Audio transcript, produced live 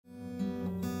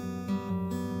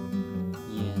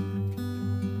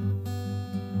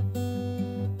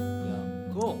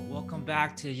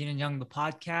back to Yin and Yang, the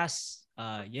podcast.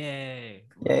 Yay.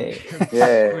 Yay.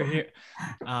 We're here.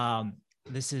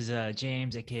 This is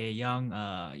James, aka Young,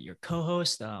 your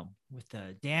co-host, with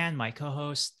Dan, my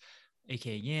co-host,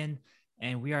 aka Yin.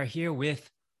 And we are here with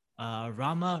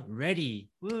Rama Reddy.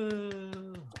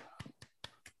 Woo!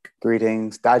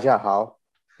 Greetings. 大家好.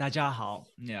 大家好.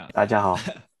 Yeah. 大家好.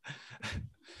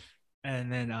 And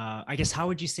then I guess, how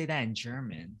would you say that in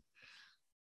German?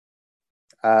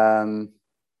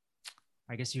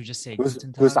 I guess you just say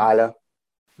Guten Tag. Grüß alle.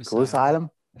 Grüß alle.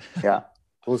 Yeah.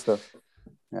 Grüße.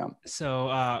 Yeah. So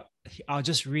I'll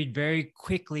just read very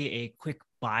quickly a quick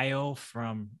bio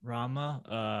from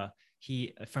Rama.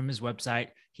 He from his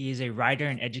website. He is a writer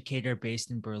and educator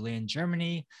based in Berlin,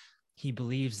 Germany. He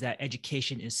believes that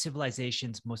education is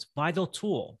civilization's most vital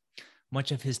tool.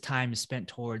 Much of his time is spent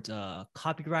towards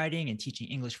copywriting and teaching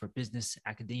English for business,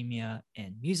 academia,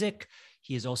 and music.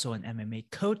 He is also an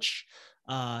MMA coach.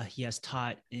 He has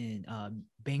taught in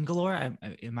Bangalore.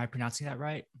 Am I pronouncing that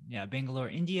right? Yeah, Bangalore,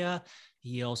 India.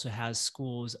 He also has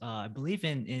schools, I believe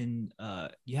in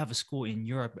you have a school in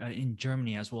Europe, in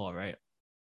Germany as well, right?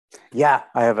 Yeah,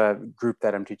 I have a group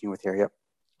that I'm teaching with here. Yep.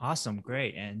 Awesome,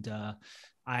 great. And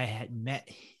I had met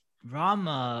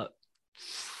Rama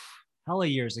hella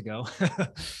years ago.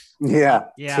 Yeah,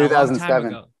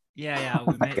 2007. Yeah.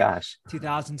 Oh my gosh.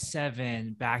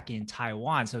 2007 back in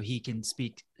Taiwan, so he can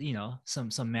speak, some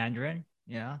Mandarin.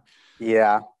 Yeah.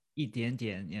 一点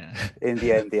点, yeah. 一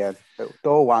点点,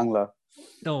 都忘了.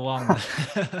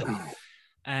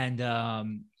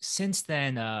 And since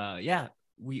then,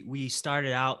 we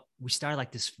started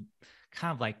like this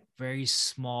kind of like very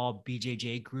small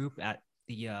BJJ group at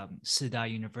the Sida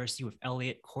University with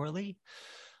Elliot Corley.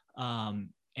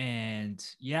 And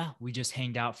we just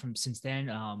hanged out since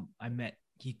then.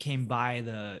 He came by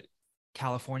the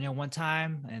California one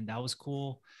time, and that was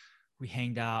cool. We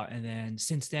hanged out, and then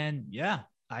since then,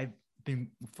 I've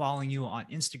been following you on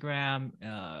Instagram,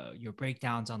 your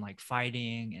breakdowns on like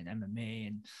fighting and MMA,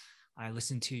 and I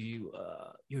listened to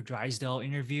your Drysdale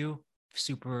interview.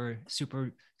 Super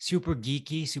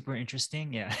geeky, super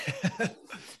interesting. Yeah.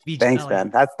 Thanks, man.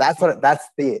 That's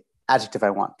the adjective I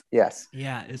want. Yes.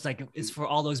 Yeah, it's for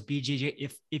all those BJJ.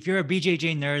 If you're a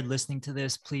BJJ nerd listening to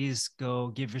this, please go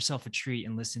give yourself a treat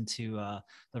and listen to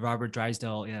the Robert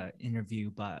Drysdale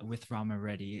interview with Rama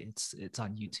Reddy. It's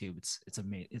on YouTube. It's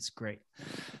amazing. It's great.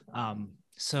 I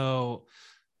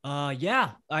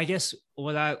guess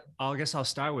I'll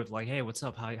start with like, hey, what's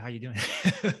up? How you doing?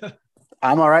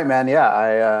 I'm all right, man. Yeah,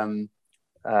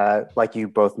 I like you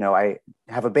both know, I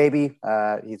have a baby.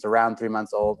 He's around 3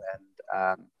 months old,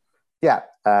 and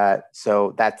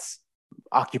so that's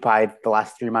occupied the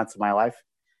last 3 months of my life.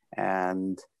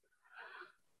 And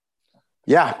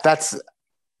that's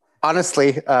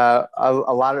honestly a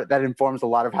lot of that informs a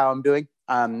lot of how I'm doing.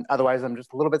 Otherwise, I'm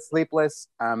just a little bit sleepless.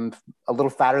 I'm a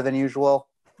little fatter than usual.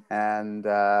 And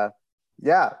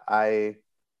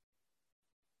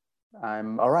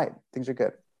I'm all right. Things are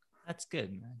good. That's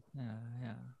good, man.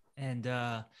 Yeah. And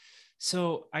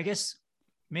so I guess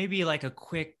maybe like a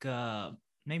quick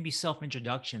maybe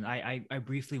self-introduction. I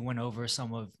briefly went over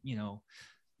some of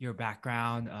your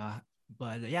background,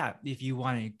 but if you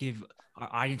want to give our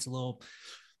audience a little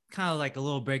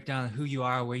breakdown of who you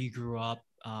are, where you grew up,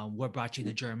 what brought you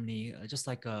to Germany, just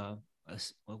like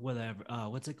whatever,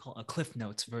 what's it called, a Cliff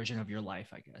Notes version of your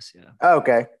life, I guess. Yeah.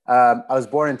 Okay. I was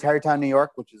born in Tarrytown, New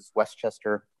York, which is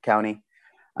Westchester County.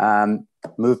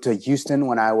 Moved to Houston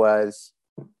when I was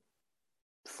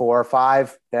 4 or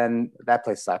 5. Then that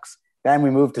place sucks. Then we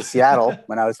moved to Seattle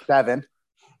when I was 7.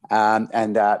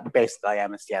 And basically I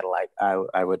am a Seattleite.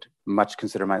 I would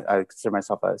consider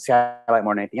myself a Seattleite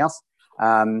more than anything else.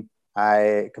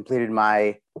 I completed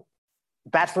my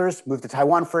bachelor's, moved to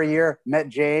Taiwan for a year, met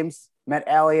James, met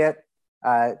Elliot,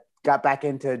 got back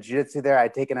into jiu-jitsu there.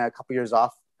 I'd taken a couple years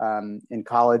off in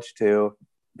college to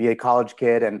be a college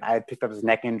kid, and I had picked up this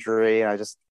neck injury, and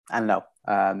I don't know,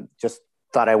 just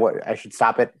thought I should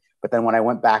stop it. But then when I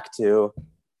went to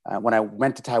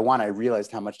Taiwan, I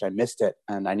realized how much I missed it,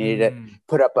 and I needed it.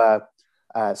 Put up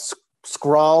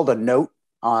scrawled a note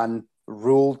on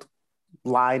ruled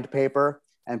lined paper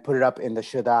and put it up in the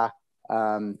Shida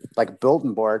like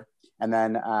bulletin board, and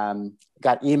then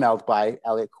got emailed by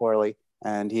Elliot Corley,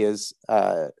 and he is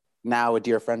now a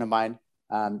dear friend of mine.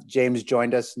 James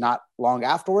joined us not long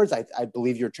afterwards. I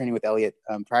believe you were training with Elliot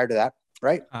prior to that,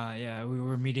 right? We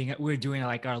were meeting. We were doing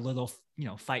like our little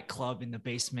fight club in the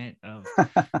basement of.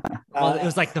 Well, it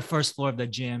was like the first floor of the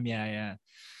gym. Yeah.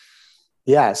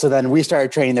 So then we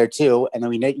started training there too, and then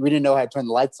we didn't know how to turn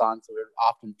the lights on, so we were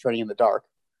often training in the dark,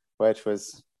 which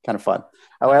was kind of fun.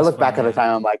 That I was look fun, back at the yeah.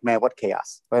 time, I'm like, man, what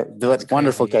chaos! That's What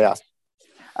wonderful crazy, yeah.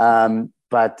 chaos.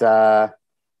 But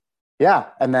yeah,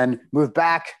 and then moved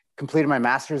back, completed my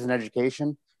master's in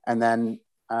education, and then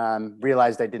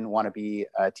realized I didn't want to be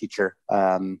a teacher,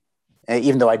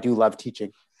 even though I do love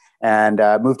teaching. And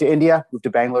moved to India, moved to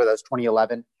Bangalore. That was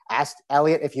 2011. Asked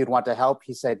Elliot if he'd want to help.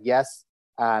 He said yes,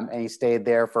 and he stayed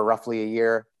there for roughly a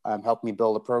year. Helped me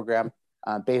build a program.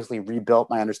 Basically, rebuilt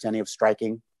my understanding of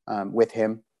striking with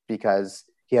him because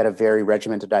he had a very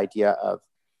regimented idea of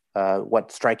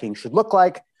what striking should look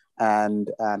like, and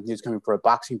he was coming from a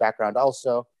boxing background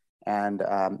also. And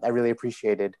I really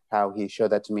appreciated how he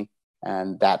showed that to me,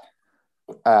 and that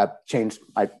changed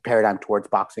my paradigm towards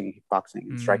boxing, kickboxing,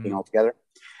 and striking Mm. altogether.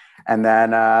 And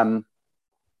then,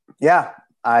 yeah,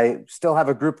 I still have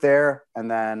a group there. And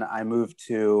then I moved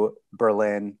to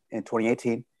Berlin in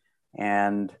 2018.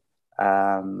 And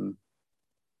then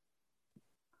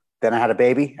I had a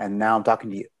baby, and now I'm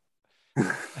talking to you.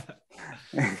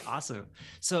 Awesome.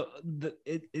 So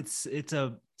it's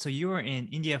a so you were in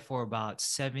India for about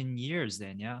 7 years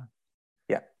then, yeah?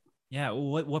 Yeah. Yeah.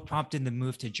 What prompted the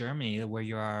move to Germany where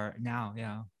you are now?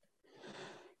 Yeah.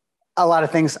 A lot of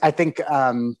things. I think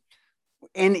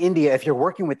in India, if you're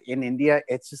working within India,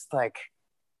 it's just like,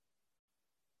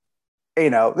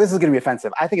 this is going to be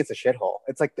offensive. I think it's a shithole.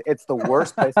 It's the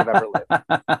worst place I've ever lived.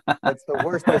 It's the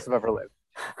worst place I've ever lived.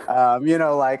 I've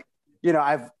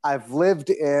lived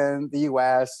in the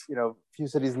U.S. A few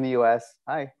cities in the U.S.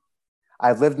 Hi,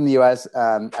 I've lived in the U.S.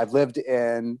 I've lived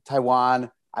in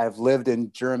Taiwan. I've lived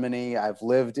in Germany. I've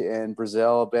lived in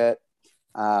Brazil a bit.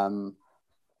 And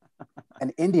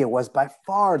India was by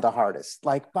far the hardest.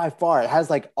 Like by far, it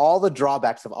has like all the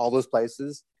drawbacks of all those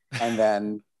places, and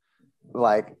then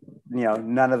like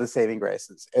none of the saving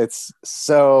graces. It's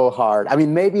so hard. I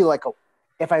mean, maybe like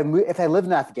if I lived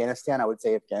in Afghanistan, I would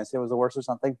say Afghanistan was the worst or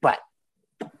something, but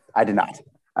I did not.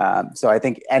 So I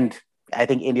think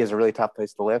India is a really tough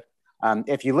place to live.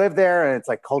 If you live there and it's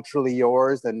like culturally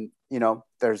yours, then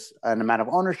there's an amount of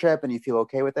ownership and you feel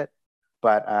okay with it.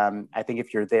 But I think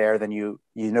if you're there, then you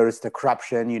notice the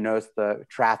corruption, you notice the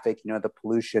traffic, the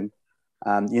pollution,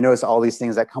 you notice all these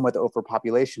things that come with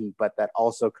overpopulation, but that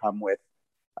also come with,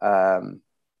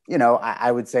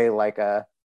 I would say like it's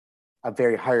a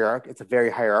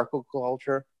very hierarchical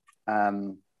culture.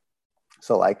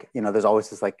 So like, there's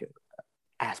always this like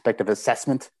aspect of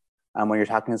assessment when you're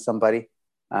talking to somebody,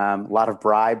 a lot of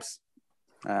bribes,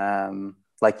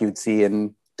 like you'd see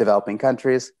in developing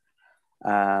countries.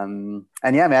 And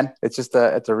yeah, man, it's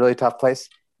a really tough place.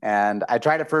 And I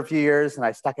tried it for a few years and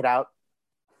I stuck it out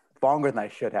longer than I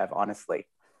should have, honestly,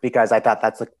 because I thought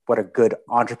that's like what a good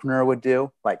entrepreneur would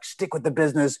do. Like stick with the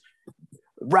business,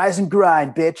 rise and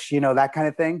grind, bitch, that kind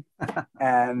of thing.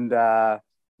 And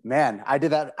man, I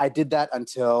did that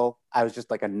until I was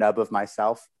just like a nub of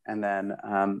myself. And then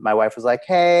my wife was like,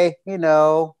 hey,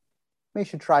 we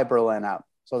should try Berlin out.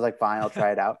 So I was like, fine, I'll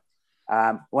try it out.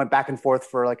 Went back and forth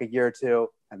for like a year or two,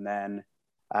 and then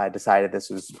I decided this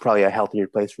was probably a healthier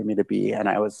place for me to be. And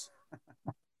I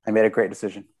made a great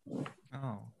decision.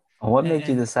 Oh. What made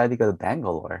you And decide to go to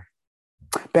Bangalore?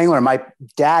 Bangalore, my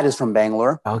dad is from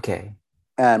Bangalore. Okay.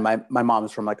 And my mom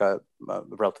is from like a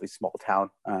relatively small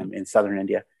town in southern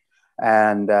India.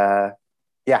 And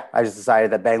yeah, I just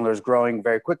decided that Bangalore is growing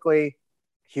very quickly,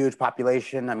 huge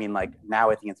population. I mean, like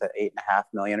now I think it's at 8.5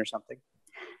 million or something.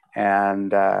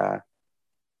 And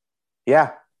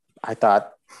yeah, I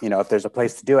thought, if there's a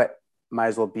place to do it, might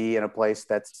as well be in a place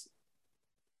that's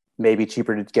maybe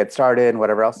cheaper to get started and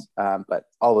whatever else. But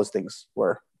all those things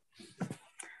were,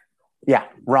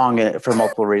 wrong for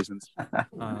multiple reasons.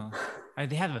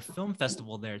 they have a film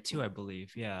festival there too, I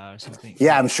believe. Yeah, or something.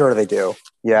 Yeah, I'm sure they do.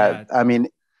 Yeah. Yeah. I mean,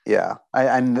 yeah.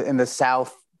 I'm in the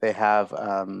South. They have,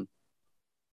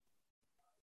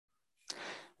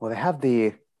 they have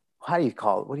the, how do you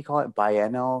call it? What do you call it?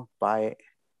 Biennale? Biennale?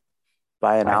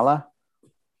 Every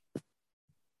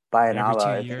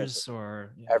Biennale. 2 years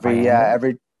or it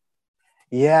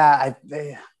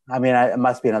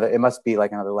must be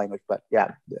like another language, but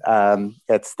yeah,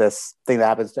 it's this thing that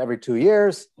happens every 2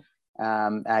 years.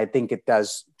 And I think it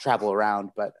does travel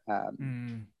around, but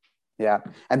yeah.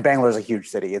 And Bangalore is a huge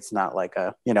city. It's not like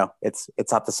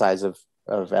it's not the size of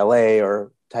LA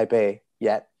or Taipei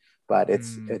yet, but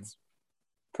it's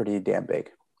pretty damn big.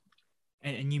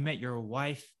 And you met your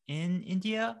wife in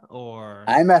India, or?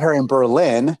 I met her in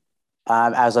Berlin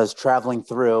as I was traveling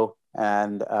through,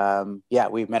 and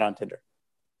we met on Tinder.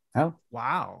 Oh,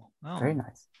 wow! Oh. Very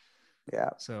nice.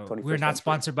 Yeah. So we're not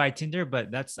sponsored by Tinder, but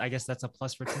I guess that's a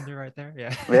plus for Tinder right there.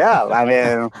 Yeah. Yeah. I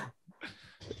mean,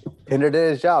 Tinder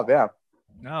did his job. Yeah.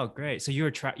 Oh, great. So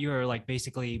you were like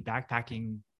basically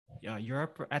backpacking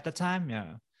Europe at the time,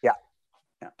 yeah. Yeah.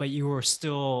 Yeah. But you were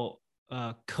still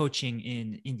coaching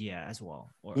in India as well,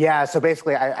 or Yeah. So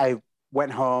basically, I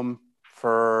went home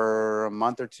for a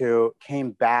month or two,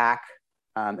 came back,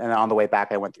 and on the way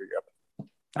back, I went through Europe.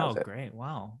 That oh, was it. great.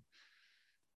 Wow.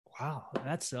 Wow.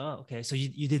 That's okay. So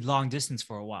you did long distance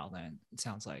for a while then, it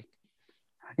sounds like.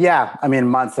 Yeah. I mean,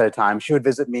 months at a time. She would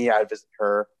visit me. I would visit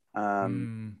her.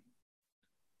 Mm,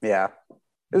 Yeah.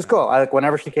 It was yeah. cool. I, like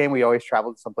whenever she came, we always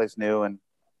traveled someplace new, and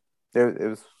it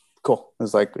was cool. It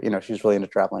was like, she's really into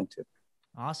traveling too.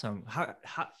 Awesome. How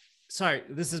sorry,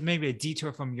 this is maybe a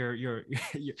detour from your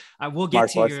I will get to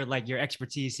Martial arts. your like your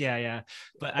expertise. Yeah, yeah.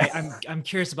 But I'm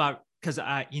curious about because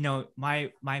I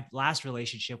my last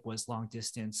relationship was long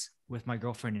distance with my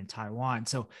girlfriend in Taiwan.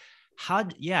 So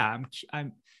yeah,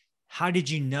 I'm how did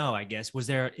you know, I guess? Was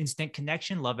there instant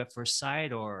connection, love at first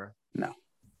sight, or No,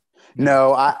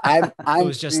 no? no, It I'm,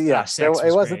 was just yeah, sex it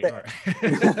was wasn't great.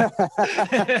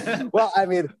 there. Well, I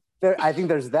mean, I think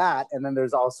there's that. And then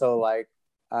there's also like,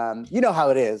 you know how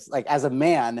it is. Like as a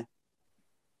man,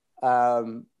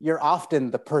 you're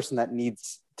often the person that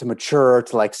needs to mature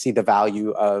to like see the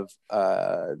value of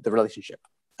the relationship.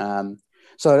 Um,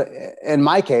 so in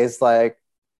my case, like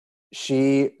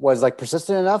she was like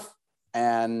persistent enough,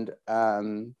 and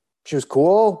she was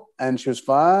cool, and she was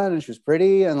fun, and she was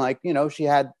pretty, and like she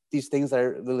had these things that I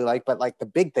really like. But like the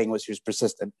big thing was she was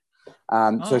persistent.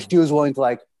 So Oh, she was willing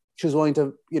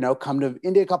to come to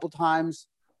India a couple times.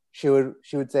 She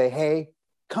would say, hey,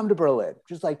 come to Berlin,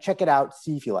 just like check it out,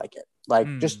 see if you like it, like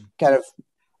just mm, kind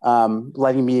of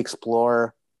letting me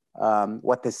explore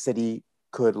what this city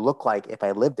could look like if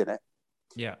I lived in it.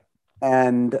 yeah.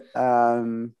 And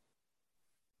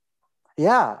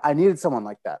yeah, I needed someone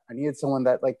like that. I needed someone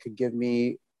that like could give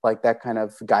me like that kind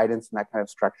of guidance and that kind of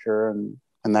structure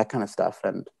and that kind of stuff.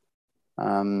 And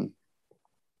um,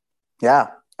 yeah,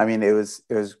 I mean, it was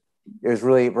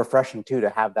really refreshing too to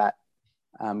have that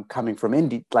coming from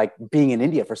India, like being in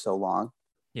India for so long.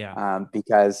 Yeah.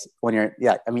 Because when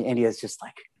I mean, India is just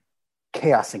like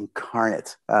chaos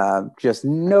incarnate. Just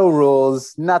no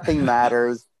rules, nothing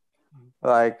matters.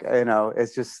 Like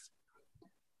it's just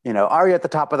are you at the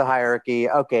top of the hierarchy?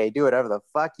 Okay, do whatever the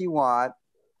fuck you want.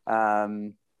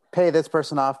 Pay this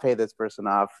person off. Pay this person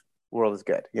off. World is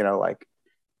good. Like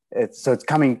it's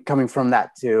coming from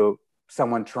that to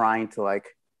someone trying to like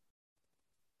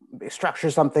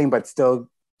structure something, but still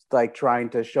like trying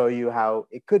to show you how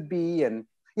it could be. And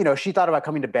she thought about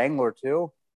coming to Bangalore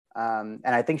too, and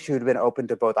I think she would have been open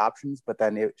to both options. But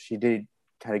then she did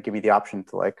kind of give me the option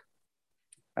to like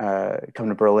come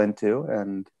to Berlin too,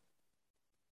 and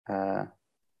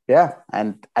yeah,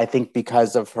 and I think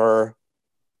because of her,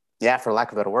 yeah, for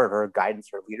lack of a better word, her guidance,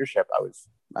 her leadership,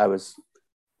 I was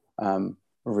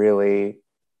really,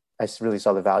 I really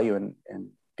saw the value in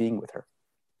being with her.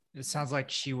 It sounds like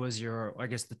she was your, I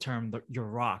guess the term, your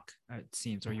rock, it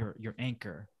seems, or your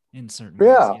anchor in certain ways.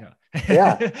 Yeah,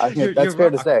 yeah, I think that's Your fair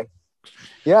to rock. say.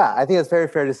 Yeah, I think that's very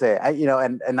fair to say.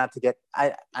 And not to get,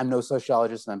 I'm no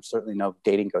sociologist, and I'm certainly no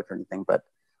dating coach or anything, but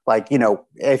like,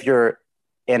 if you're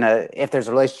if there's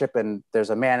a relationship and there's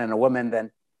a man and a woman,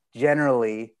 then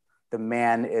generally the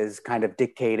man is kind of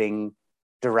dictating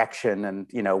direction and,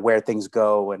 where things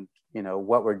go and,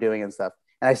 what we're doing and stuff.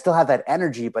 And I still have that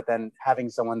energy, but then having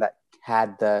someone that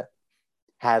had the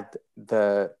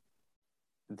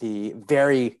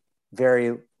very,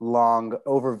 very long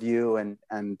overview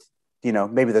and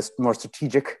maybe this more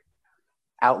strategic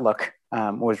outlook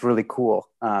was really cool.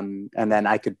 And then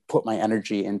I could put my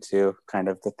energy into kind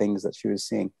of the things that she was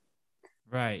seeing.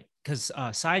 Right. Because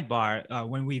sidebar,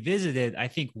 when we visited, I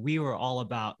think we were all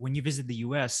about, when you visit the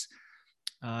US,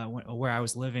 where I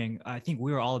was living, I think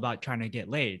we were all about trying to get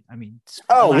laid. I mean,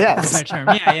 Oh, lack of a yes. better term.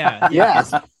 Yeah.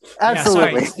 Yes,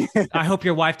 absolutely. Yeah, sorry. I hope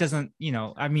your wife doesn't,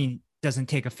 doesn't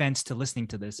take offense to listening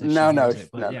to this if she No, hears it.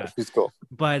 But no, she's cool.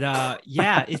 But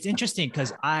yeah, it's interesting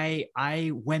because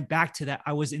I went back to that.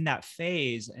 I was in that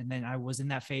phase, and then I was in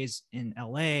that phase in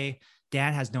LA.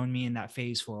 Dan has known me in that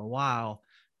phase for a while.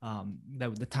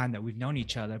 The time that we've known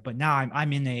each other, but now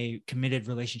I'm in a committed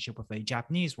relationship with a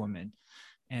Japanese woman.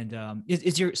 And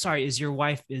is your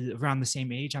wife around the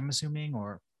same age, I'm assuming,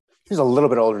 or? She's a little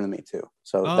bit older than me too,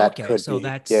 so that Okay, could so be.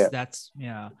 that's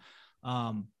yeah.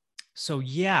 So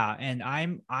yeah,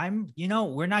 and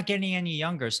we're not getting any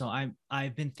younger, so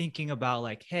I've been thinking about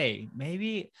like, hey,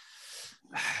 maybe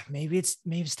it's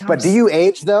time. But do you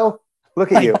age though?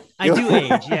 Look at you. I do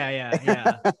age.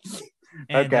 Yeah.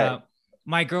 And Okay.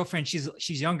 my girlfriend,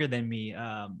 she's younger than me.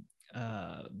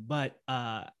 But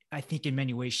I think in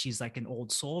many ways she's like an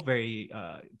old soul, very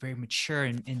very mature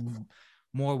in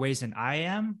more ways than I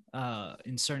am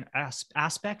in certain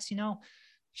aspects.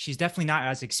 She's definitely not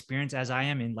as experienced as I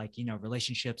am in like,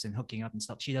 relationships and hooking up and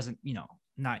stuff. She doesn't,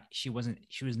 she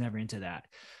was never into that.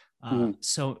 Mhm.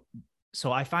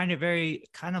 So I find it very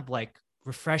kind of like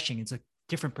refreshing. It's a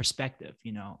different perspective.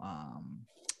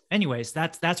 Anyways,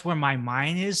 that's where my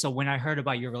mind is. So when I heard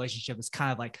about your relationship, it's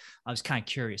kind of like, I was kind of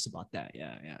curious about that.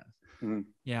 Yeah. Mhm.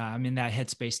 Yeah, I'm in that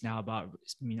headspace now about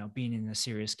being in a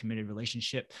serious committed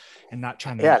relationship and not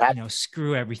trying to Yeah,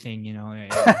 screw everything.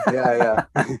 yeah.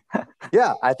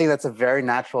 Yeah, I think that's a very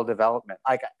natural development.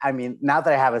 Like, I mean, now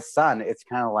that I have a son, it's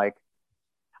kind of like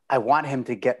I want him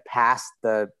to get past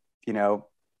the,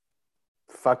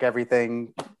 fuck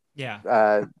everything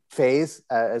Yeah. phase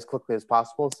as quickly as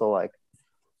possible. So like,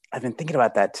 I've been thinking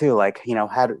about that too. Like,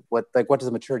 what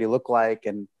does maturity look like,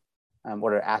 and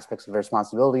what are aspects of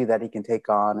responsibility that he can take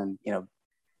on, and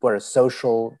what are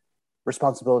social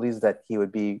responsibilities that he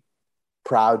would be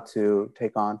proud to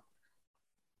take on.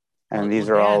 And Well, these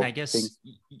are Dan, all I guess things.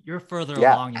 you're further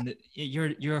Yeah. along in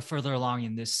you're further along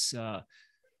in this.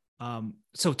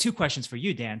 So two questions for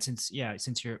you, Dan.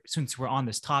 Since we're on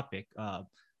this topic,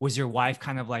 was your wife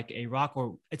kind of like a rock,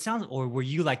 or were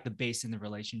you like the base in the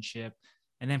relationship?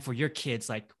 And then for your kids,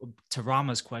 like to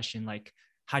Rama's question, like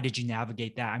how did you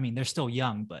navigate that? I mean, they're still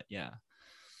young, but yeah.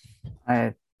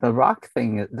 The rock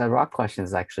question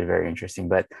is actually very interesting,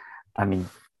 but I mean,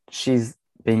 she's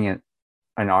being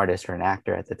an artist or an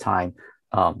actor at the time.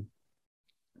 Um,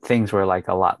 Things were like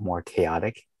a lot more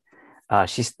chaotic.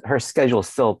 Her schedule is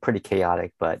still pretty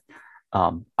chaotic, but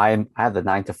I have the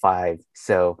 9 to 5.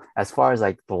 So as far as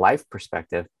like the life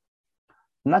perspective,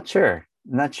 I'm not sure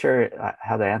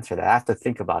how to answer that. I have to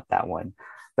think about that one.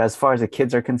 But as far as the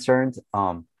kids are concerned,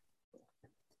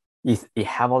 you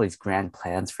have all these grand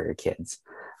plans for your kids,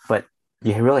 but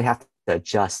you really have to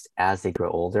adjust as they grow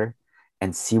older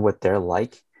and see what they're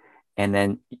like. And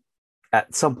then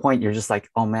at some point, you're just like,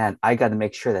 oh man, I got to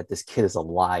make sure that this kid is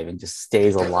alive and just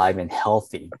stays alive and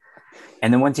healthy.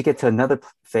 And then once you get to another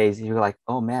phase, you're like,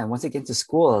 oh man, once they get to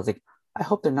school, I was like, I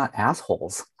hope they're not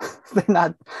assholes. They're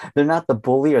not the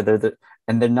bully,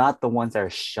 and they're not the ones that are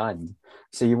shunned.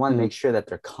 So you want to Mm-hmm. make sure that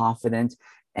they're confident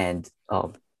and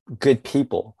good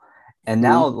people. And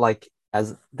Mm-hmm. now, like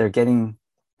as they're getting,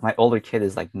 my older kid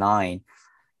is like 9,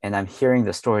 and I'm hearing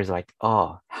the stories like,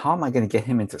 oh, how am I going to get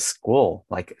him into school,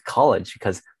 like college?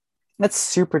 Because that's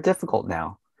super difficult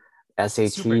now.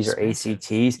 Super SATs or expensive.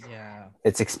 ACTs, Yeah.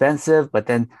 it's expensive. But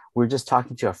then we're just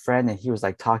talking to a friend, and he was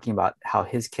like talking about how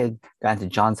his kid got into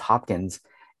Johns Hopkins,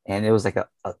 and it was like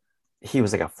he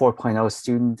was like a 4.0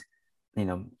 student,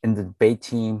 in the debate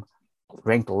team,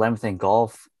 ranked 11th in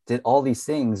golf, did all these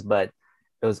things, but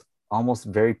it was almost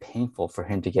very painful for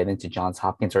him to get into Johns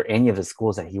Hopkins or any of the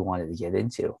schools that he wanted to get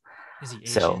into. Is he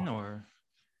Asian So or?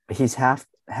 he's half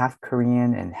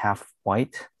Korean and half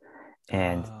white,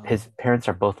 and his parents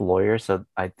are both lawyers, so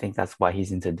I think that's why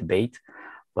he's into debate.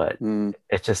 But Mm-hmm.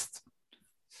 it's just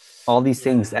all these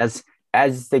things, Yeah.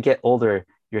 as they get older,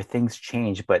 your things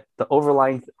change, but the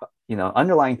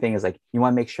underlying thing is like you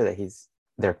want to make sure that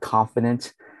they're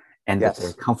confident and that they're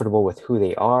Yes. comfortable with who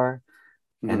they are.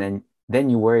 And Mm-hmm. then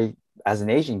you worry, as an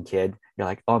Asian kid, you're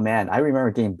like, oh man, I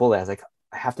remember getting bullied. I was like,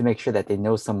 I have to make sure that they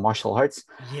know some martial arts,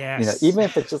 Yes. even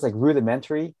if it's just like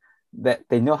rudimentary, that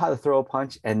they know how to throw a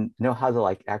punch and know how to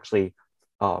like actually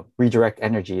redirect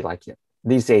energy. Like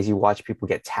these days, you watch people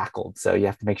get tackled, so you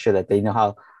have to make sure that they know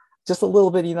how, just a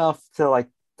little bit enough to like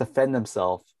defend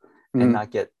themselves and Mm-hmm.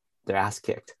 not get their ass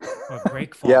kicked. Or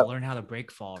break fall. Yep. Learn how to break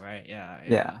fall, right? Yeah.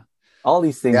 Yeah, Yeah. all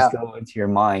these things Yeah. go into your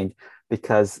mind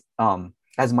because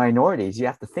as minorities, you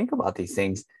have to think about these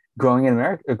things. Growing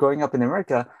up in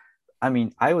America, I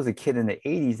mean, I was a kid in the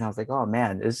 80s and I was like, oh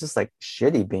man, it's just like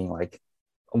shitty being like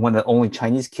one of the only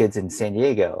Chinese kids in San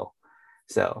Diego.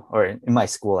 So, or in my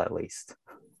school at least.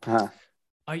 Uh-huh.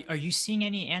 Are you seeing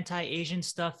any anti-Asian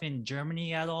stuff in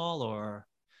Germany at all, or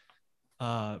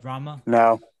Rama?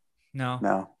 No, No,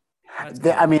 no. that's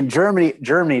good. I mean,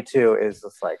 Germany too is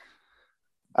just like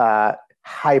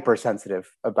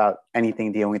hypersensitive about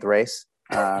anything dealing with race.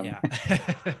 Yeah.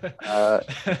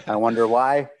 I wonder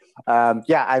why.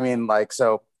 Yeah, I mean, like,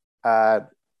 so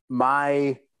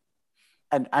my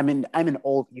and I'm in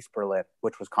old East Berlin,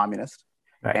 which was communist,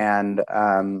 Right. and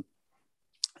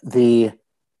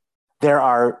there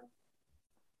are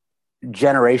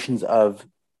generations of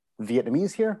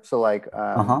Vietnamese here. So like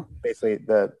Uh-huh. basically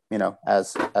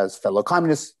as fellow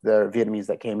communists, the Vietnamese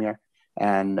that came here,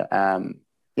 and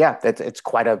yeah, it's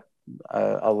quite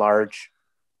a large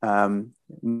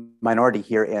minority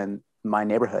here in my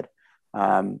neighborhood.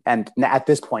 And at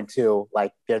this point too,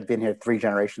 like they've been here 3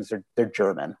 generations. They're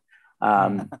German.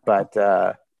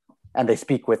 But and they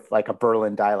speak with like a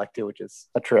Berlin dialect too, which is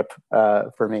a trip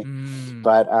for me.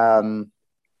 But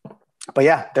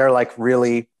yeah, they're like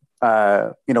really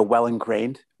well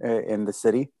ingrained in the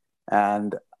city,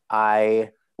 and I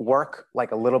work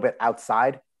like a little bit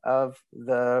outside of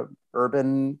the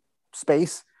urban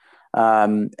space,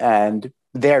 and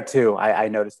there too, I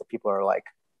noticed that people are like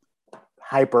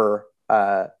hyper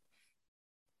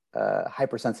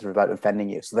hypersensitive about offending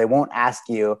you. So they won't ask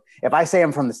you if I say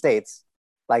I'm from the States.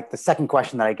 Like the second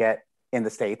question that I get in the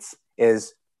States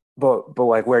is, but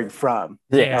like, where are you from?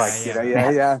 Yeah. Like,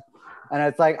 yeah. And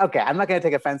it's like, okay, I'm not going to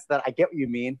take offense to that. I get what you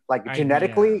mean. Like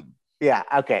genetically, yeah,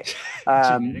 okay.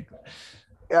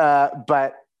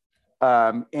 But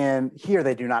in here,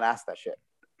 they do not ask that shit.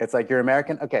 It's like, you're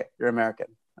American? Okay, you're American.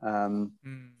 And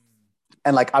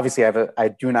like, obviously, I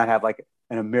do not have like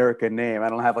an American name. I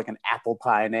don't have like an apple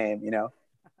pie name,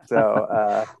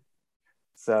 So,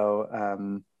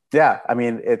 yeah, I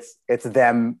mean, it's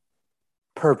them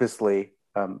purposely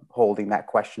holding that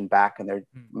question back, and they're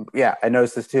I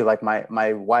noticed this too. Like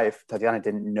my wife Tatiana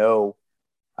didn't know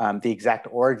the exact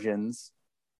origins,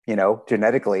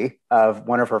 genetically of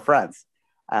one of her friends,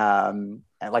 and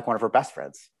like one of her best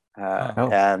friends,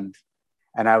 and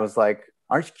I was like,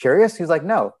 aren't you curious? He's like,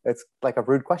 no, it's like a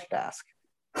rude question to ask.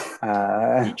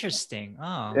 Interesting.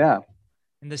 Oh yeah.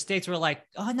 In the States, we're like,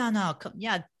 oh no,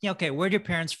 yeah, okay. Where are your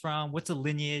parents from? What's the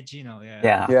lineage?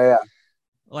 Yeah.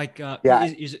 Like,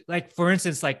 like for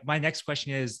instance, like my next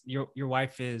question is, your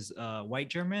wife is white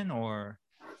German or?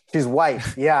 She's white.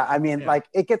 Yeah, I mean, like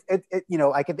it gets it.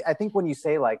 I think when you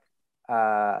say like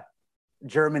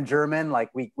German, like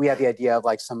we have the idea of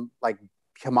like some like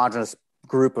homogenous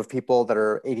group of people that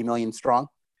are 80 million strong.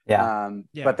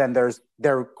 But then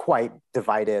they're quite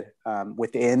divided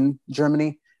within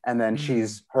Germany. And then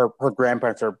her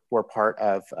grandparents were part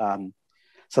of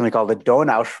something called the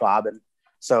Donauschwaben.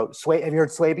 So have you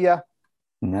heard Swabia?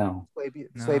 No.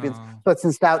 Swabians. So it's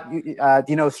in Stout. Do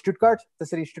you know Stuttgart, the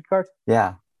city of Stuttgart?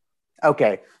 Yeah.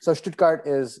 Okay. So Stuttgart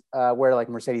is where like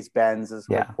Mercedes-Benz is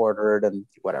headquartered and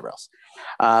whatever else.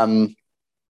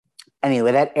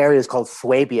 Anyway, that area is called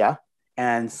Swabia,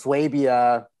 and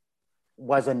Swabia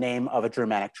was a name of a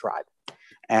Germanic tribe.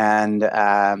 And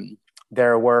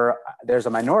there's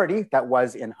a minority that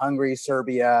was in Hungary,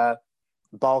 Serbia,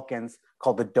 Balkans,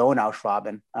 called the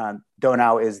Donauschwaben.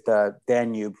 Donau is the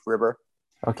Danube River.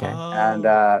 Okay. And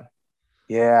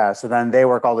so then they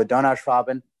were called the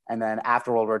Donauschwaben. And then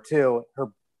after World War II,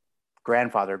 her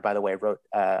grandfather, by the way, wrote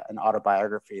an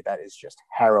autobiography that is just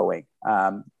harrowing,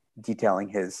 detailing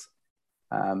his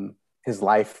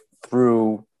life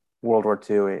through World War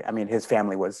II. I mean, his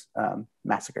family was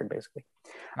massacred, basically.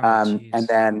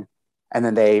 And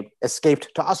then they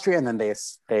escaped to Austria, and then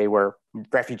they were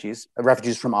refugees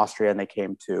from Austria, and they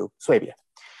came to Swabia.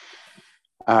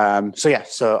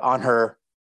 So on her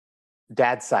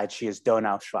dad's side, she is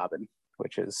Donauschwaben,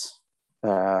 which is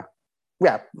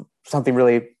something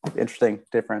really interesting,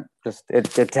 different. Just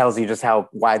it tells you just how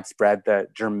widespread the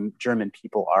German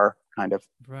people are, kind of.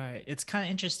 Right. It's kind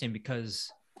of interesting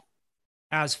because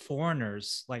as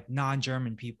foreigners, like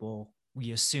non-German people,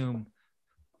 we assume,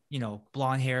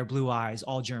 blonde hair, blue eyes,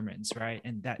 all Germans, right?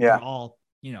 And that they're all,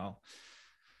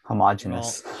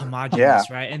 homogenous,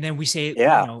 right? And then we say,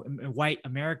 white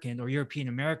American or European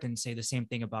American say the same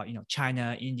thing about,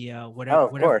 China, India, whatever. Oh,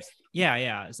 of course.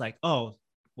 Yeah. It's like,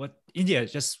 what India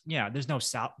is just, there's no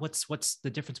South. What's the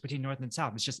difference between North and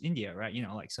South? It's just India, right?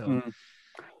 So.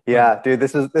 Yeah, dude,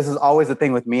 this is always the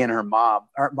thing with me and her mom.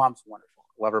 Her mom's wonderful.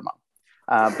 Love her mom.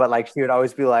 But like, she would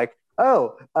always be like,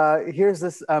 oh, here's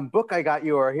this book I got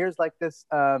you, or here's like this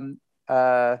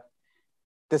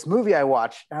this movie I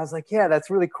watched. And I was like, yeah, that's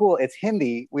really cool. It's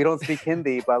Hindi. We don't speak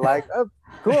Hindi, but like, oh,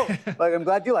 cool. Like, I'm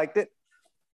glad you liked it.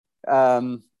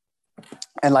 And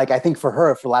like, I think for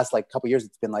her, for the last like couple years,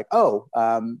 it's been like,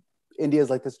 India is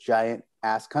like this giant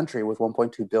ass country with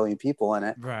 1.2 billion people in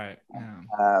it. Right.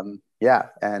 Yeah.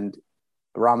 And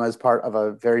Rama is part of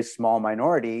a very small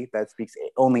minority that speaks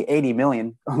only 80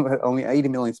 million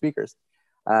speakers.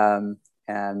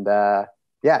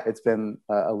 It's been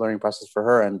a learning process for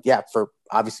her, and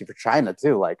obviously for China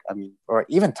too. Like, I mean, or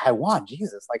even Taiwan.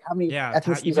 Jesus, like how many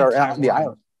ethnicities are on the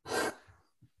island?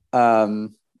 I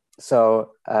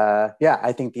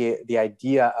think the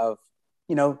idea of,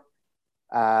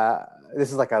 this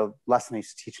is like a lesson I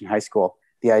used to teach in high school.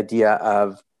 The idea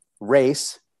of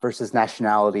race versus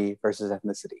nationality versus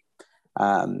ethnicity,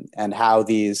 and how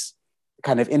these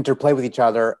kind of interplay with each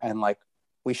other, and like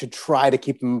we should try to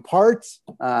keep them apart,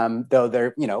 though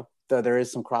there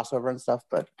is some crossover and stuff.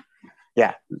 But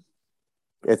yeah,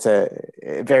 it's a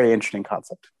very interesting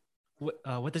concept.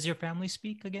 what does your family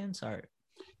speak again? Sorry.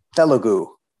 Telugu.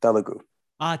 Telugu.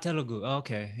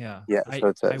 Okay, yeah. Yeah, I so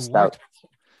it's a I stout.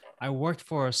 worked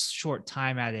for a short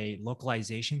time at a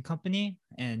localization company,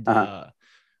 and Uh-huh.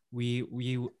 we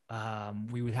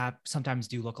would have sometimes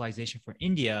do localization for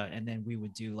India, and then we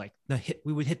would do like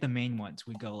we would hit the main ones.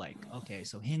 We'd go like, okay,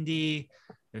 so Hindi,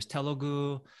 there's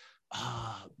Telugu,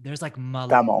 there's like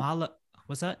Tamil.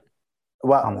 what's that?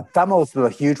 Well, Tamil is the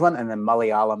huge one, and then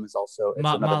Malayalam is also it's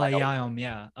another minority. Malayalam,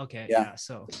 yeah. Okay, Yeah. yeah.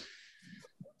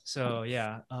 So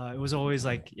yeah, it was always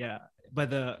like, yeah, but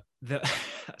the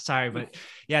sorry, but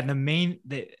yeah, the main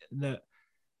the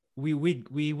we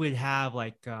would have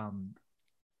like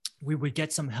we would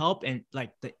get some help, and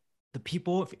like the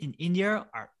people in India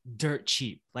are dirt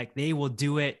cheap. Like they will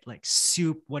do it like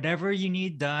soup, whatever you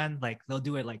need done, like they'll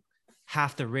do it like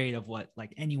half the rate of what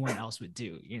like anyone else would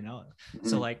do, you know?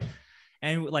 So Mhm. like,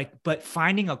 and like, but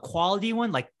finding a quality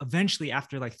one, like eventually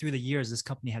after like through the years, this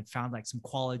company had found like some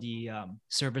quality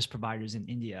service providers in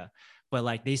India. But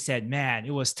like they said, man,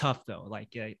 it was tough though.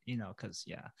 Like, you know, cause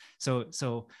yeah. So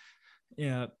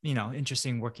yeah, you know,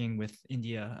 interesting working with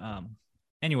India.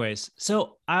 Anyways,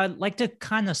 so I'd like to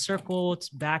kind of circle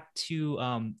back to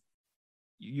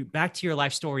back to your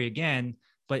life story again,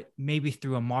 but maybe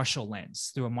through a martial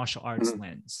lens, through a martial arts Mhm.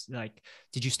 lens. Like,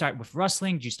 did you start with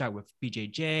wrestling? Did you start with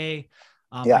BJJ?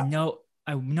 Yeah.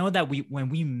 I know that when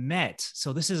we met,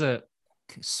 so this is a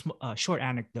short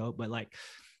anecdote, but like,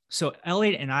 so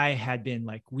Elliot and I had been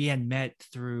like, we had met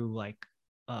through like,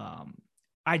 um,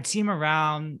 I'd seen him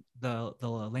around the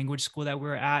language school that we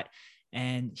were at,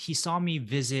 and he saw me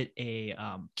visit a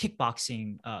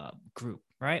kickboxing group,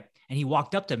 right? And he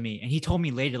walked up to me and he told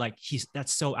me later, like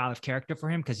that's so out of character for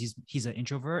him because he's an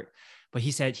introvert. But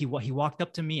he said he walked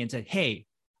up to me and said, "Hey,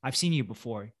 I've seen you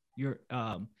before.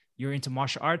 You're into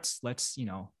martial arts. Let's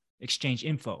exchange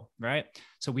info, right?"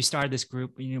 So we started this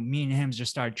group. Me and him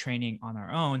just started training on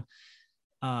our own.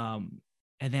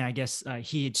 And then I guess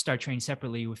he had started training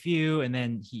separately with you, and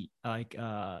then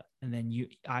and then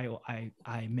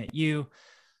I met you.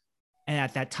 And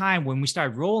at that time, when we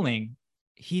started rolling,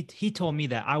 he told me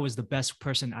that I was the best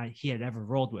person he had ever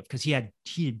rolled with because he had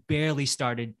barely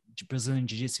started Brazilian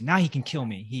Jiu-Jitsu. Now he can kill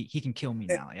me. He can kill me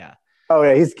now. Yeah, Oh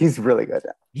yeah, he's really good.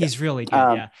 Yeah. he's really good.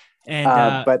 Um, Yeah,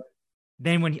 and but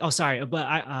then when sorry, but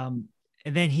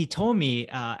and then he told me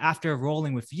after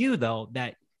rolling with you though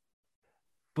that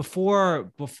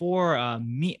before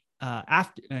me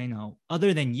after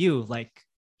other than you, like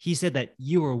he said that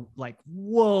you were like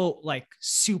whoa, like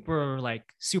super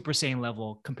saiyan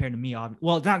level compared to me.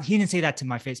 Well, not he didn't say that to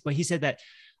my face, but he said that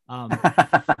um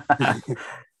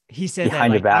he said that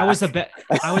Behind your like back.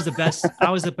 I was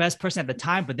the best person at the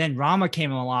time, but then Rama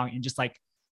came along and just like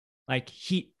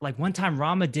he like one time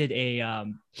Rama did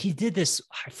he did this,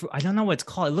 I don't know what it's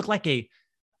called. It looked like a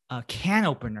can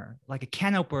opener, like a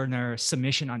can opener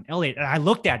submission on Elliot. And I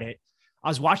looked at it, I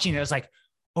was watching it, I was like,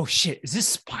 oh shit, is this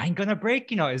spine gonna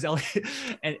break? Is Elliot?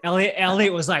 And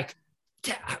Elliot was like,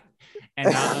 yeah.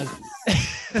 And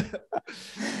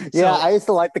yeah, so I used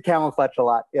to like the camel clutch a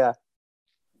lot. Yeah.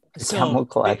 Camel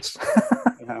clutch.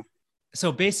 Yeah.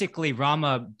 So basically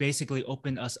Rama basically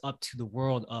opened us up to the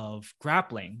world of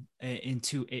grappling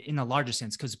in a larger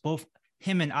sense, because both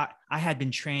him and I had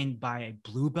been trained by a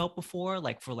blue belt before,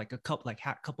 like for like a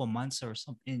couple months or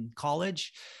something in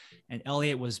college, and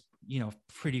Elliot was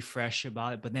pretty fresh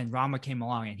about it. But then Rama came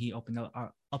along and he opened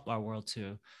up our world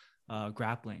to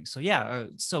grappling. So yeah,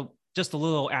 so just a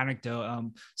little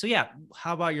anecdote. So yeah,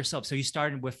 how about yourself? So you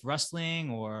started with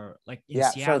wrestling or like in Yeah,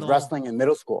 started Seattle? wrestling in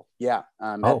middle school. Yeah,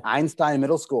 at Einstein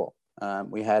Middle School,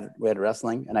 we had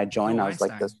wrestling, and I joined. Go I was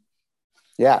like Einstein. this.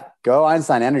 Yeah, go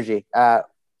Einstein Energy.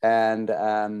 And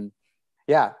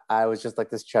yeah, I was just like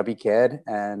this chubby kid,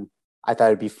 and I thought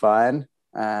it'd be fun,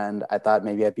 and I thought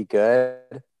maybe I'd be good.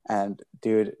 And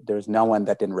dude, there was no one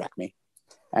that didn't wreck me.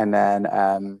 And then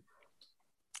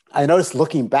I noticed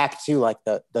looking back too, like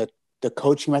the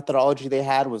coaching methodology they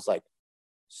had was like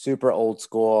super old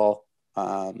school.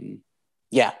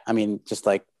 Yeah, I mean, just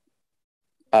like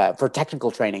for technical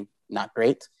training, not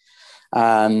great.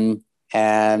 And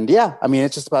yeah, I mean,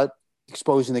 it's just about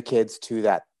exposing the kids to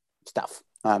that stuff.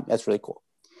 That's really cool.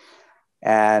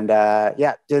 And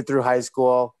yeah, did it through high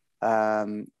school.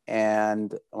 And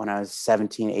when I was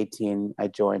 17, 18, I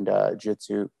joined a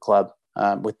jiu-jitsu club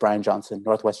with Brian Johnson,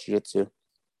 Northwest Jiu-Jitsu.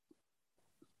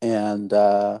 And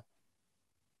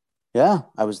yeah,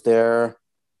 I was there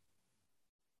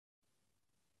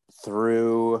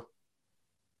through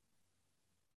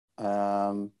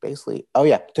basically, oh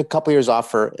yeah, took a couple years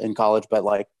off in college, but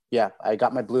like, yeah, I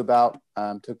got my blue belt,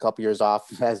 took a couple years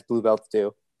off as blue belts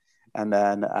do. And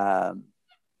then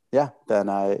yeah, then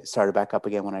I started back up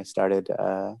again when I started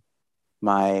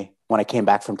when I came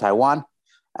back from Taiwan.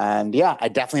 And yeah, I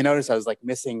definitely noticed I was like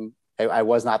missing. I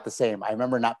was not the same. I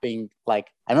remember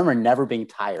never being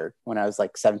tired when I was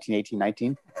like 17, 18,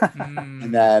 19.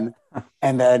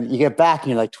 And then you get back and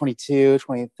you're like 22,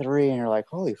 23, and you're like,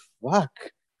 holy fuck,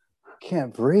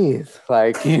 can't breathe.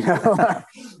 Like,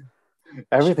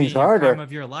 everything's harder. Prime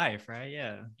of your life, right?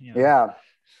 Yeah. Yeah.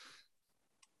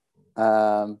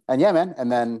 And yeah, man.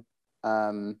 And then,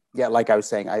 like I was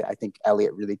saying, I think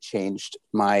Elliot really changed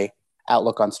my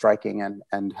outlook on striking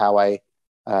and how I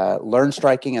learn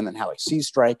striking, and then how I see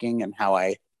striking, and how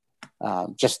I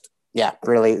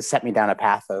really set me down a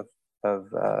path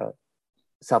of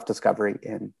self-discovery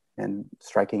in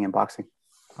striking and boxing.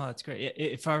 Oh, that's great.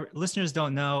 If our listeners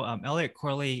don't know, Elliot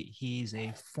Corley, he has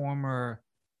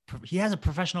a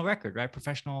professional record, right?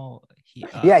 He's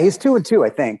 2-2, I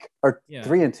think, or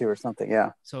 3-2 or something.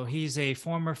 Yeah. So he's a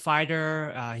former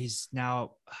fighter. He's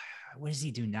now, what does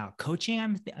he do now? Coaching,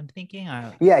 I'm thinking.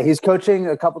 He's coaching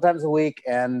a couple times a week,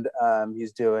 and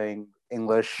he's doing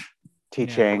English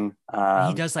teaching. Yeah.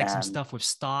 He does some stuff with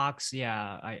stocks.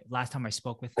 Yeah. Last time I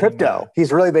spoke with crypto. him,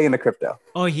 he's really big into crypto.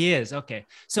 Oh, he is. Okay.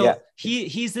 So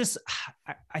he's this,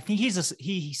 I think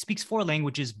he speaks 4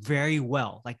 languages very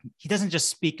well. Like, he doesn't just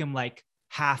speak them like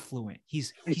half fluent. He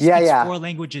speaks 4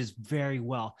 languages very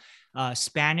well.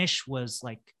 Spanish was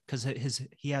like, cause his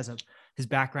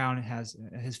background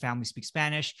his family speaks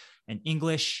Spanish and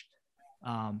English,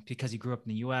 because he grew up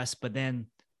in the US, but then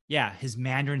his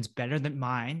Mandarin's better than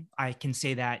mine. I can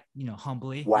say that,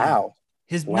 humbly. Wow.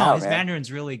 His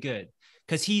Mandarin's really good,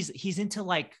 because he's into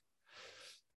like,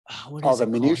 what is the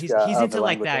minutiae. He's into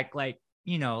like that, like,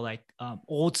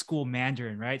 old school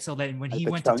Mandarin, right? So then when he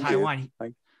went to Taiwan,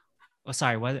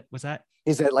 sorry, what was that?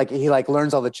 He said like he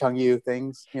learns all the Chengyu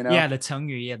things, Yeah, the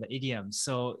Chengyu, the idioms.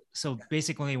 So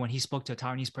basically, when he spoke to a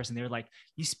Taiwanese person, they were like,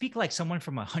 "You speak like someone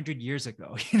from 100 years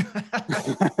ago."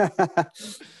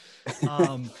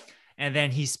 And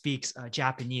then he speaks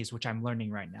Japanese, which I'm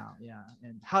learning right now. Yeah.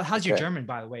 And how's your German,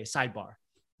 by the way? Sidebar.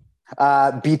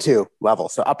 B2 level,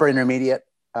 so upper intermediate.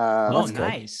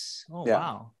 Nice. Oh, yeah.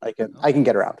 Wow. I can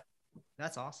get around.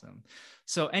 That's awesome.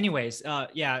 So anyways,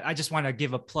 I just want to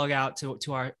give a plug out to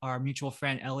our mutual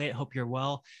friend, Elliot. Hope you're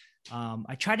well.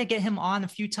 I tried to get him on a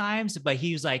few times, but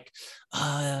he was like,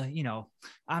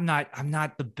 I'm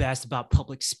not the best about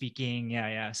public speaking.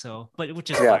 Yeah. So, but which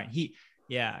is fine.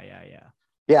 Yeah.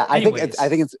 I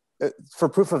think it's for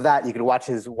proof of that. You could watch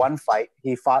his one fight.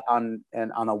 He fought on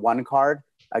a 1 card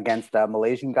against a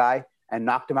Malaysian guy and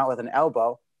knocked him out with an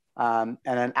elbow. And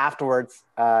then afterwards,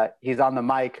 he's on the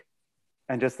mic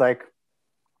and just like,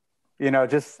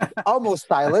 just almost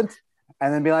silent,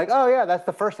 and then be like, "Oh yeah, that's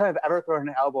the first time I've ever thrown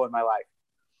an elbow in my life."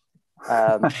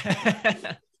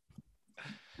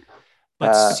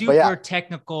 But super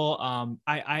technical.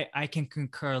 I can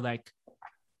concur. Like,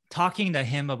 talking to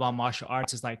him about martial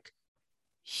arts is like,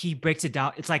 he breaks it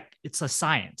down. It's like, it's a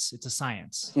science. It's a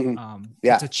science. Mm-hmm.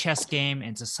 It's a chess game,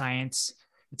 and it's a science.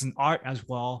 It's an art as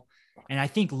well. And I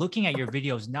think looking at your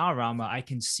videos now, Rama, I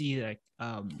can see like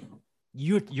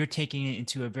you're taking it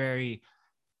into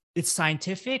it's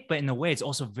scientific, but in a way it's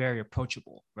also very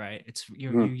approachable, right?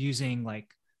 You're using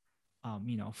like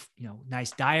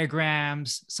nice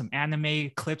diagrams, some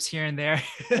anime clips here and there.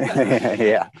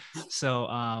 Yeah. So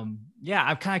I'm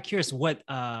kind of curious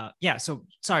so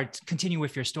sorry, to continue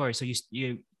with your story. So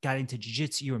you got into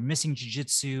jiu-jitsu, you were missing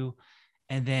jiu-jitsu,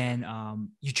 and then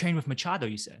you trained with Machado,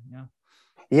 you said.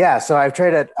 Yeah, so I've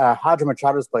trained at Hadra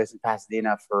Machado's place in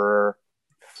Pasadena for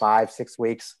 5-6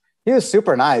 weeks. He was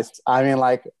super nice. I mean,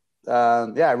 like,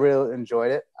 I really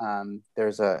enjoyed it.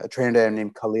 There's a trainer there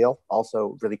named Khalil,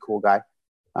 also really cool guy.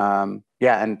 And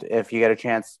if you get a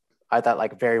chance, I thought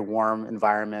like very warm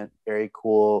environment, very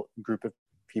cool group of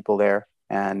people there.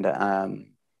 And I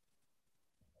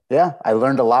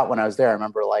learned a lot when I was there. I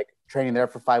remember like training there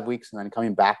for 5 weeks and then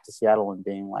coming back to Seattle and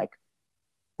being like,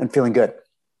 and feeling good.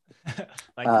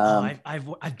 Like,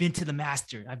 I've been to the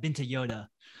master. I've been to Yoda.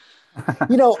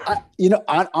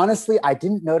 Honestly, I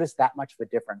didn't notice that much of a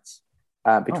difference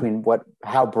between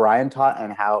how Brian taught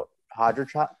and how Hadra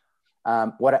taught.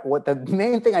 What the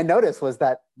main thing I noticed was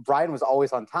that Brian was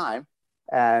always on time,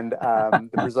 and the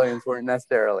Brazilians weren't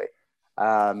necessarily.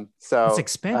 So it's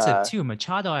expensive too.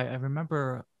 Machado, I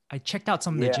remember I checked out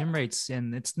some of the gym rates,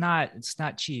 and it's not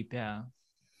cheap. Yeah.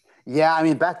 Yeah, I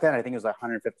mean, back then I think it was like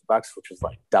 $150, which was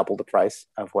like double the price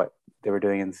of what they were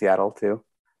doing in Seattle too.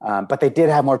 But they did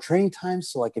have more training time,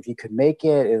 so like if you could make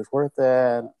it, it was worth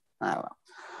it. I don't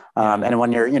know. And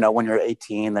when you're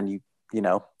 18, then you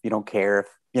don't care if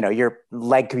your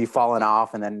leg could be falling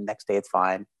off, and then next day it's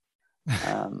fine.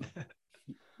 Um,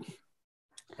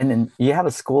 And then you have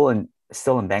a school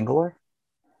still in Bangalore?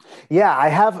 yeah, I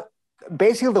have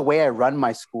basically the way I run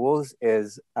my schools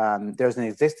is there's an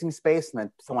existing space, and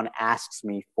then someone asks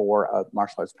me for a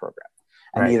martial arts program,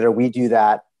 and Right. either we do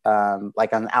that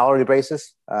like on an hourly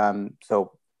basis.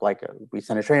 So like we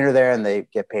send a trainer there, and they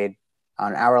get paid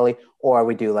on hourly, or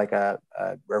we do like a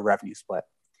revenue split.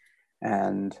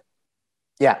 And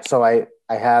yeah, so I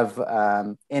have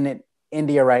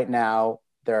India right now.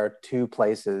 There are two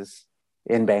places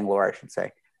in Bangalore, I should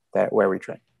say, that where we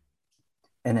train.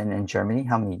 And then in Germany,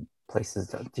 how many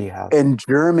places do you have? In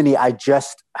Germany, I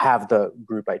just have the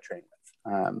group I train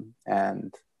with,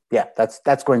 and yeah,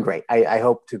 that's going great. I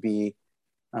hope to be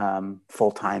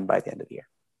full time by the end of the year.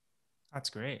 That's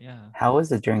great. Yeah. How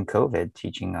was it during COVID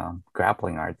teaching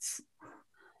grappling arts?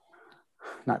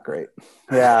 Not great.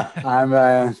 Yeah,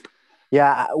 I'm.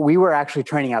 Yeah, we were actually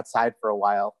training outside for a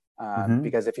while Mm-hmm.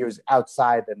 because if he was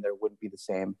outside, then there wouldn't be the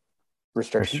same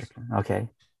restrictions. Okay.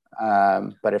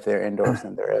 But if they're indoors,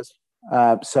 then there is.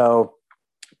 So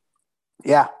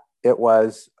yeah, it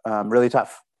was really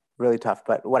tough, really tough.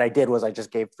 But what I did was I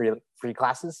just gave free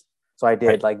classes. So I did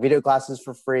Right. like video classes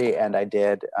for free, and I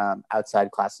did outside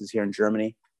classes here in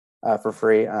Germany for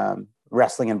free,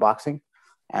 wrestling and boxing.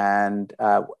 And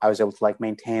I was able to like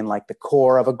maintain like the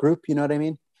core of a group, you know what I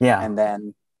mean? Yeah. And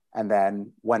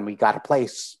then when we got a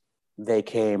place, they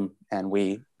came and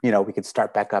we could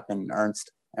start back up in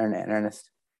earnest, and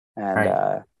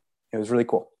Right. it was really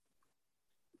cool.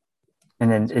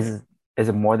 And then is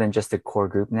it more than just a core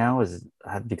group now?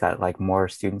 Have you got like more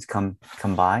students come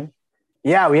by?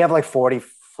 Yeah, we have like 40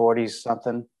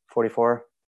 something, 44.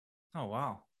 Oh,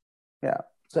 wow. Yeah.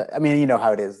 So, I mean, you know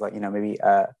how it is, like, maybe,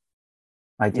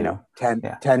 I do. 10,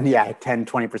 Yeah. 10, yeah, 10,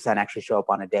 20% actually show up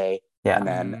on a day. Yeah. And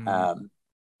then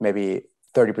maybe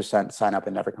 30% sign up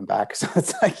and never come back. So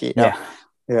it's like, Yeah.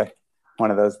 yeah,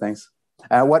 one of those things.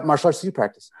 What martial arts do you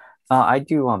practice? I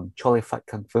do Chole Fut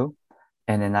Kung Fu,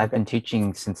 and then I've Okay. been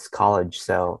teaching since college,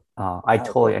 so I Oh,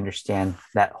 totally cool. understand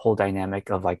that whole dynamic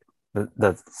of like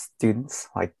the students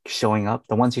like showing up.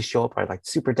 The ones who show up are like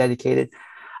super dedicated.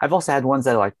 I've also had ones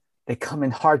that are like they come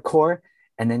in hardcore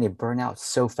and then they burn out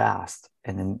so fast,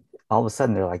 and then all of a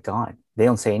sudden they're like gone. They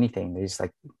don't say anything. They just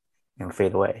like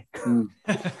fade away. Mm.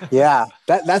 Yeah,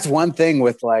 that's one thing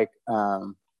with like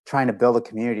trying to build a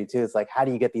community too. It's like, how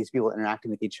do you get these people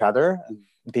interacting with each other and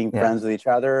being Yeah. friends with each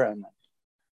other? And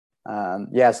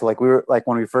yeah, so like we were like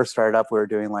when we first started up, we were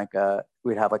doing like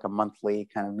we'd have like a monthly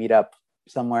kind of meetup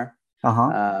somewhere,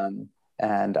 Uh-huh.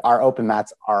 and our open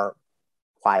mats are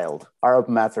wild. Our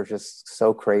open mats are just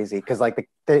so crazy because like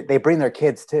they bring their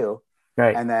kids too,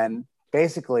 Right. and then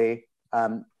basically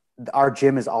our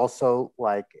gym is also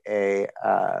like a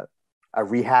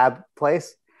rehab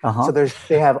place. So Uh-huh.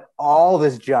 they have all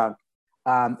this junk.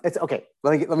 It's okay.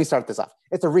 Let me start this off.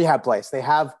 It's a rehab place. They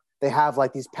have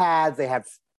like these pads. They have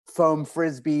foam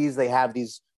frisbees. They have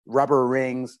these rubber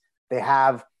rings. They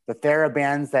have the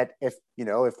TheraBands that if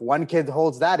one kid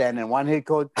holds that end and one kid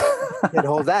holds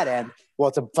that end, well,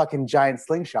 it's a fucking giant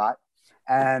slingshot.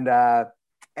 And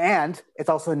it's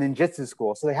also a ninjutsu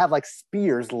school. So they have like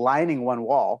spears lining one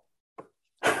wall.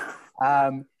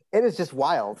 It is just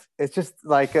wild. It's just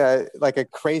like a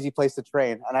crazy place to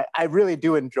train. And I really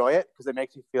do enjoy it because it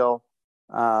makes me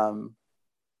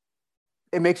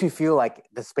feel like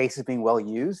the space is being well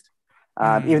used.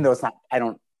 Even though I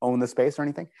don't own the space or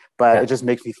anything, but Yeah. it just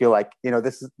makes me feel like,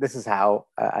 this is how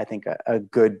I think a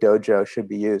good dojo should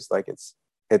be used. Like it's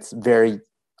very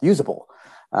usable.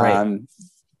 Right.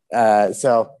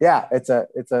 So yeah, it's a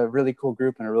really cool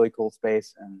group and a really cool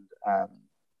space. And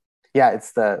yeah,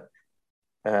 it's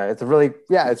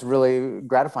really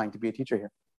gratifying to be a teacher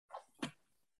here.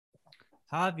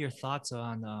 How have your thoughts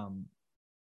on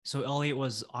so Elliot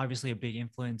was obviously a big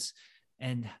influence,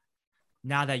 and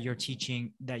now that you're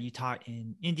teaching, that you taught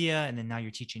in India and then now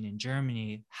you're teaching in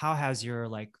Germany, how has your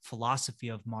like philosophy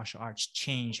of martial arts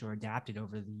changed or adapted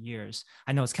over the years?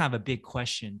 I know it's kind of a big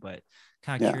question, but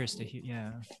kind of curious to hear.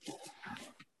 Yeah.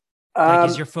 Like,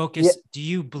 is your focus, Yeah, do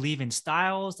you believe in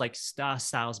styles, like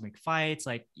styles make fights,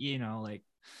 like, like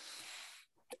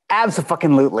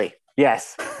absolutely.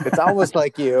 Yes. It's almost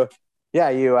like you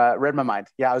read my mind.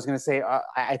 Yeah, I was going to say,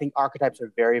 I think archetypes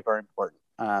are very, very important.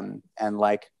 And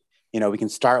like, we can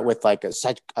start with like a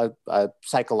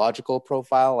psychological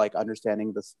profile, like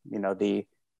understanding this, the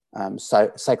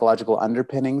psychological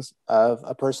underpinnings of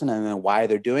a person and then why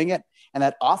they're doing it. And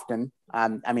that often,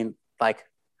 I mean, like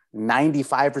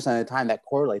 95% of the time that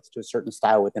correlates to a certain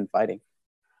style within fighting.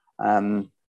 Yeah,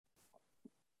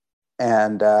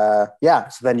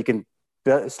 so then you can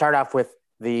start off with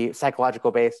the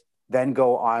psychological base, then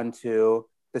go on to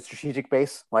the strategic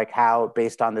base, like how,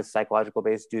 based on this psychological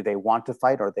base, do they want to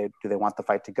fight, or do they want the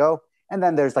fight to go? And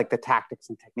then there's like the tactics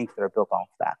and techniques that are built off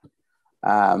of that.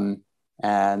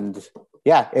 And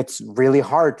yeah, it's really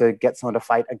hard to get someone to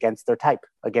fight against their type,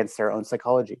 against their own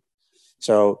psychology.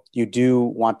 So you do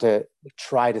want to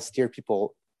try to steer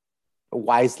people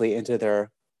wisely into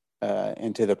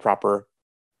into the proper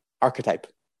archetype.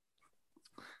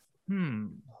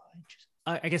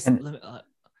 I guess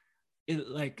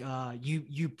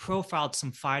you profiled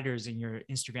some fighters in your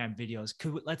Instagram videos.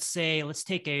 Let's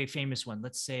take a famous one.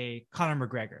 Let's say Conor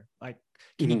McGregor. Like,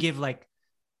 can you give like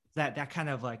that kind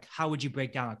of like, how would you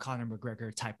break down a Conor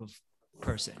McGregor type of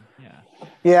person?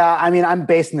 Yeah. I mean, I'm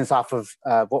basing this off of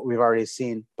what we've already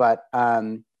seen, but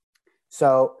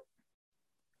so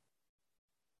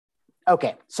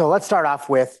let's start off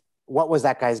with, what was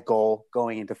that guy's goal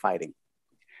going into fighting?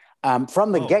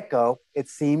 From the get-go, it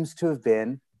seems to have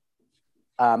been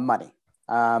money.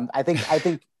 I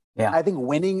think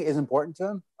winning is important to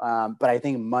him, but I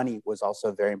think money was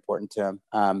also very important to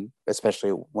him,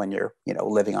 especially when you're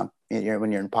living on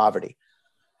when you're in poverty.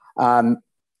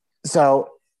 So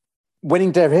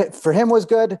winning for him was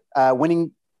good.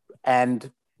 Winning and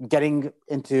getting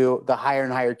into the higher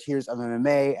and higher tiers of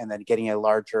MMA, and then getting a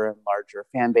larger and larger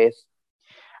fan base.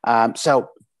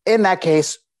 So in that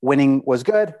case, winning was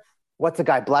good. What's the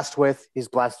guy blessed with? He's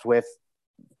blessed with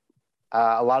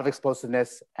a lot of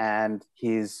explosiveness, and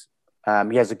he has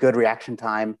a good reaction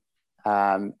time,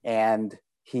 and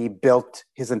he built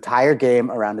his entire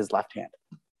game around his left hand.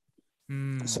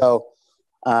 So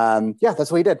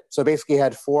that's what he did. So basically, he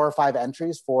had 4 or 5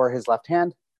 entries for his left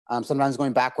hand, sometimes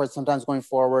going backwards, sometimes going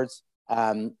forwards,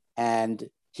 and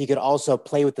he could also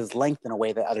play with his length in a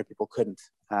way that other people couldn't,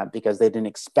 because they didn't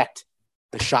expect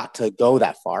the shot to go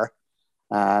that far.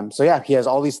 He has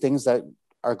all these things that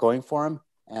are going for him,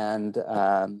 and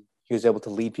he was able to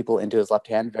lead people into his left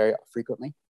hand very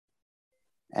frequently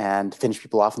and finish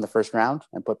people off in the first round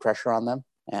and put pressure on them.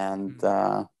 And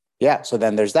so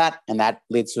then there's that, and that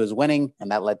leads to his winning,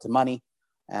 and that led to money.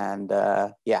 And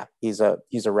he's a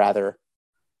rather,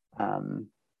 and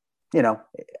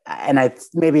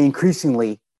maybe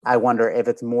increasingly, I wonder if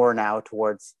it's more now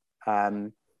towards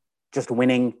just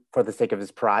winning for the sake of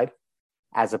his pride,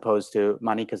 as opposed to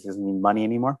money, because he doesn't need money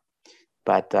anymore.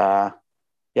 But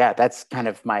that's kind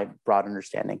of my broad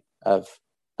understanding of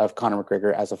Conor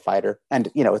McGregor as a fighter. And,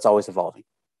 it's always evolving.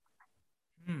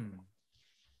 And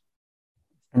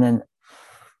then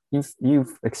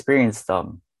you've experienced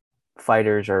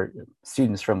fighters or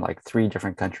students from like 3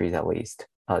 different countries, at least,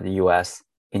 the US,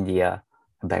 India,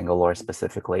 Bangalore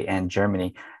specifically, and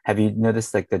Germany. Have you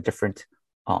noticed like the different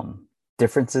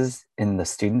differences in the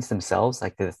students themselves,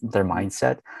 like their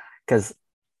mindset? Because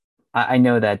I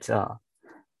know that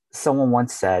someone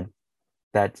once said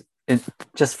that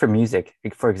just for music,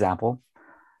 for example,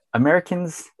 American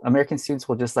students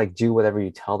will just like do whatever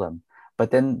you tell them,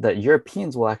 but then the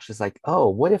Europeans will actually like, oh,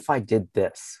 what if I did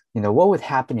this? What would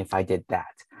happen if I did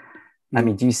that? I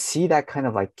mean, do you see that kind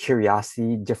of like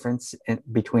curiosity difference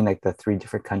between like the 3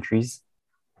 different countries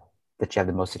that you have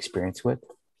the most experience with?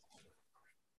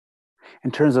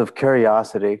 In terms of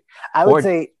curiosity, I would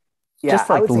say, just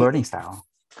like the learning style.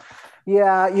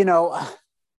 Yeah,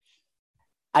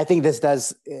 I think this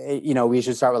does, we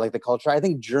should start with like the culture. I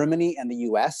think Germany and the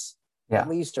US, at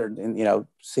least, or in,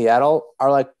 Seattle,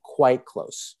 are like quite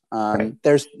close. Right.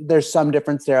 There's some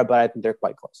difference there, but I think they're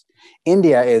quite close.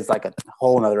 India is like a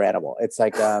whole nother animal. It's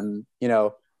like,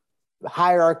 the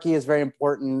hierarchy is very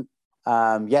important.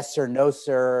 Yes, sir, no,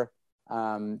 sir.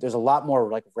 There's a lot more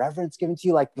like reverence given to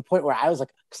you, like the point where I was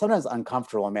like sometimes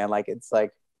uncomfortable, man. Like, it's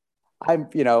like, I'm,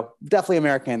 definitely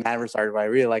American in that regard, but I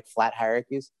really like flat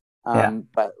hierarchies.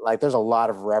 But like, there's a lot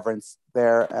of reverence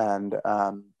there, and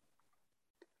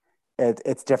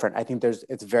it's different. I think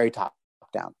it's very top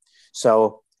down.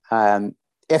 So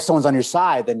if someone's on your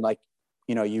side, then like,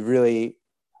 you really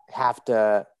have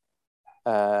to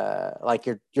like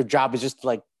your job is just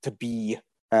like to be,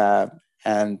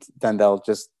 and then they'll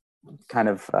just kind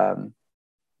of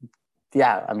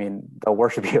they'll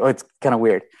worship you. It's kind of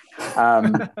weird.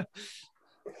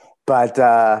 But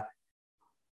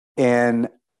and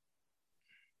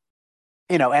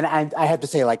I have to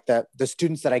say, like, the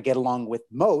students that I get along with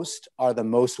most are the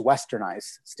most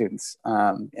westernized students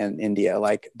in India.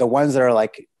 Like, the ones that are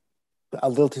like a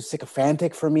little too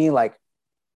sycophantic for me, like,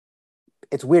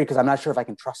 it's weird because I'm not sure if I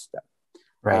can trust them.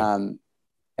 Right.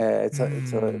 It's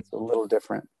a little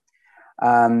different.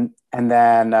 And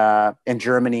then in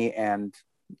Germany and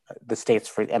the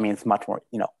States, it's much more,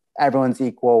 everyone's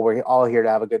equal. We're all here to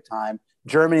have a good time.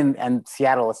 Germany and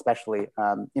Seattle, especially,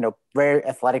 very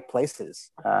athletic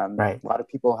places. Right. A lot of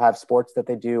people have sports that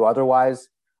they do. Otherwise,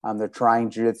 they're trying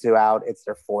jiu-jitsu out. It's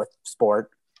their fourth sport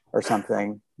or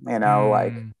something, and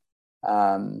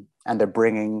they're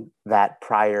bringing that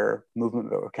prior movement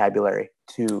vocabulary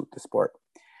to the sport.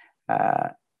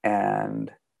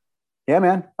 And yeah,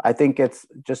 man, I think it's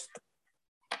just,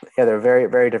 they're very,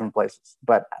 very different places.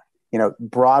 But,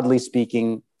 broadly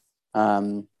speaking,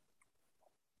 I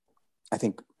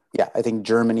think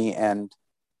Germany and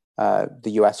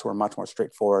the US were much more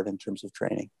straightforward in terms of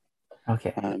training.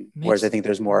 Okay. Whereas I think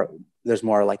there's more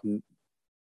like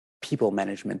people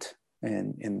management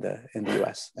in the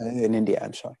US, in India,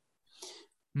 I'm sorry.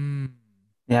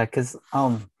 Yeah, because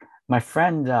my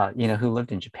friend, who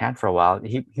lived in Japan for a while,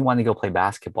 he wanted to go play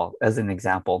basketball as an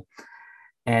example.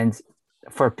 And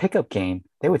for a pickup game,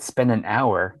 they would spend an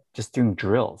hour just doing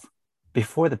drills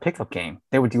before the pickup game.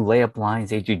 They would do layup lines,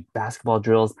 they do basketball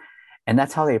drills, and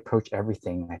that's how they approach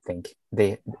everything. I think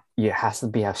it has to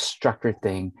be a structured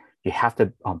thing. You have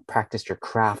to practice your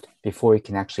craft before you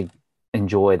can actually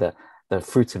enjoy the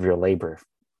fruits of your labor.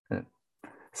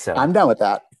 So I'm down with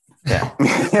that. Yeah.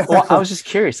 Well, I was just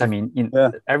curious. I mean,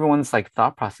 everyone's like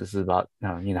thought process is about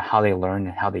how they learn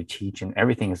and how they teach, and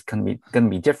everything is going to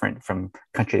be different from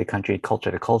country to country,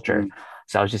 culture to culture.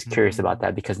 So I was just curious about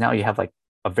that, because now you have like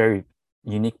a very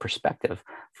unique perspective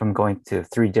from going to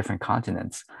 3 different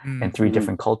continents and 3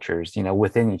 different cultures,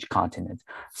 within each continent.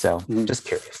 So just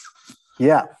curious.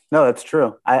 Yeah, no, that's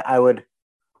true. I would,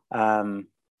 I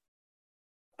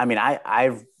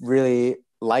really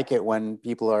like it when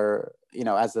people are,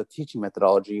 as a teaching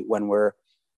methodology, when we're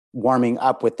warming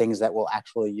up with things that we'll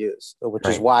actually use, which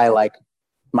is why like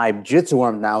my jiu-jitsu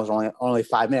warm now is only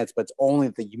 5 minutes, but it's only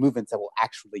the movements that we'll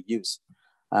actually use,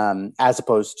 as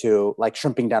opposed to like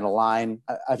shrimping down a line.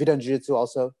 Have you done jiu-jitsu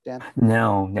also, Dan?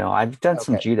 No, I've done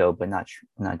some judo, but not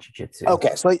jiu-jitsu.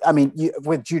 Okay, so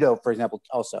with judo, for example,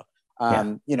 also,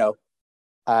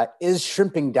 is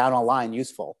shrimping down a line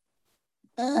useful?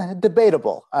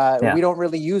 Debatable. We don't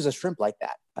really use a shrimp like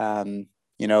that.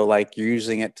 Like you're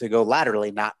using it to go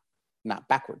laterally, not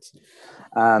backwards.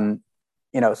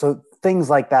 So things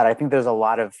like that. I think there's a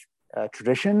lot of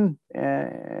tradition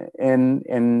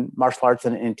in martial arts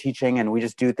and in teaching, and we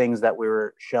just do things that we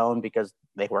were shown because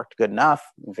they worked good enough.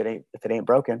 If it ain't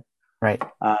broken, right.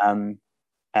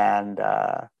 And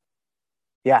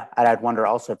I'd wonder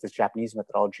also if this Japanese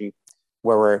methodology,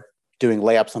 where we're doing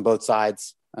layups on both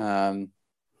sides,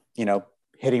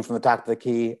 hitting from the top of the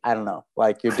key. I don't know.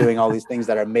 Like you're doing all these things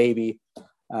that are maybe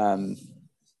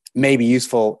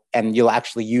useful and you'll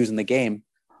actually use in the game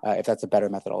if that's a better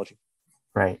methodology.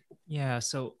 Right. Yeah.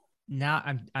 So now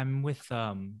I'm with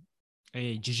a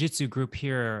jiu-jitsu group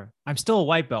here. I'm still a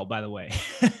white belt, by the way.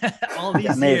 All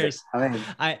these years. Amazing.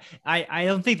 I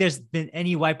don't think there's been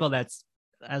any white belt that's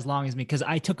as long as me, because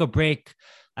I took a break.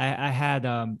 I had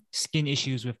skin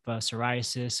issues with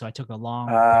psoriasis, so I took a long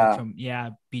break from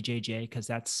BJJ, because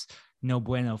that's no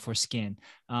bueno for skin.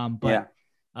 I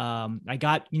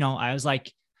got, I was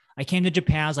like, I came to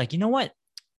Japan. I was like, you know what?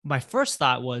 My first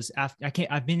thought was,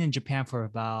 I've been in Japan for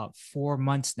about 4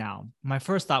 months now. My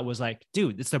first thought was like,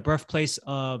 dude, it's the birthplace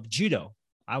of judo.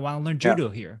 I want to learn judo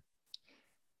here.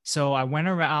 So I went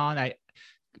around. I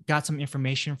got some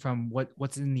information from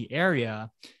what's in the area.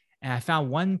 And I found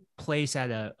one place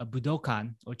at a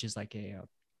Budokan, which is like a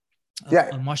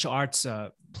martial arts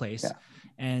place. Yeah.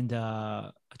 And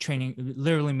training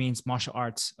literally means martial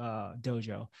arts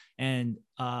dojo. And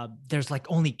there's like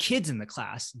only kids in the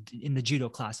class, in the judo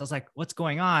class. I was like, what's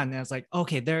going on? And I was like,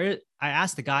 okay, I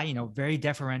asked the guy, very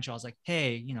deferential. I was like,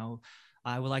 hey,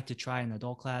 I would like to try an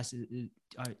adult class.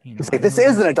 This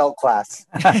is an adult class.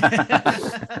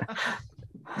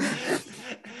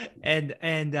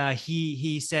 And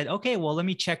he said, okay, well, let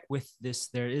me check with this.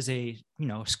 There is a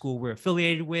school we're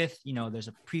affiliated with. There's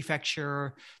a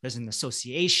prefecture, there's an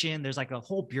association, there's like a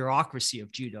whole bureaucracy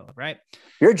of judo, right?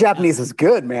 Your Japanese is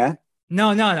good, man.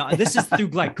 No. This is through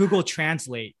like Google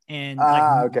Translate and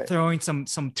throwing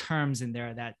some terms in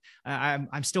there that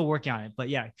I'm still working on it. But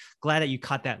yeah, glad that you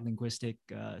caught that linguistic.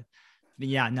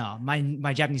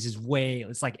 My Japanese is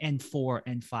it's like N4,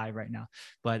 N5 right now,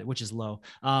 but which is low.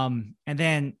 And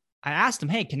then I asked him,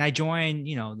 hey, can I join,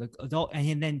 the adult?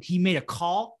 And then he made a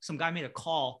call. Some guy made a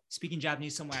call speaking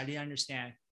Japanese somewhere. I didn't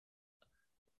understand.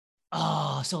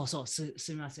 Oh, so,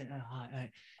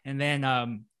 and then,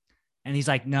 and he's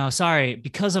like, no, sorry,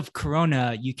 because of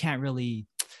Corona, you can't really,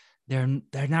 they're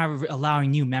not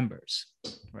allowing new members.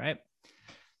 Right.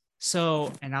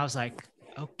 So, and I was like,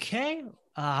 okay,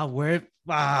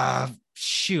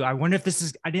 shoot, I wonder if this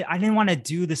is, I didn't want to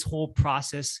do this whole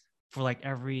process for like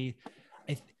every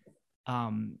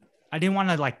I didn't want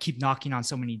to like keep knocking on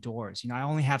so many doors. You know, I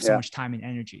only have so Yeah. much time and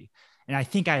energy. And I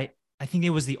think it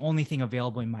was the only thing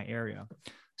available in my area.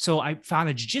 So I found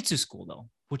a jiu-jitsu school though,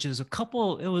 which is it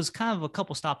was kind of a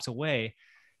couple stops away.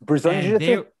 Brazilian And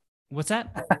Jiu-Jitsu? what's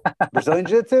that? Brazilian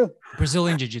Jiu-Jitsu?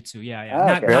 Brazilian jiu-jitsu. Yeah. Oh,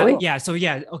 Not, okay, Really? cool. yeah. So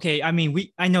yeah. Okay. I mean,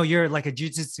 I know you're like a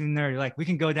jiu-jitsu nerd. Like we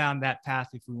can go down that path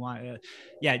if we want.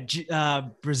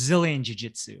 Brazilian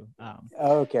jiu-jitsu.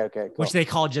 Okay, cool. Which they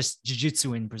call just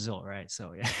jiu-jitsu in Brazil, right?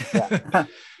 So yeah.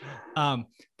 Yeah.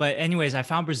 But anyways, I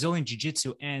found Brazilian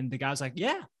jiu-jitsu and the guy was like,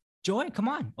 yeah, join, come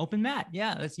on, open mat.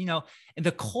 Yeah, that's, you know, and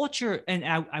the culture. And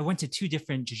I went to 2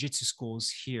 different jiu-jitsu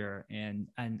schools here, and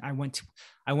I went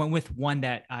with one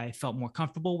that I felt more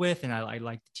comfortable with, and I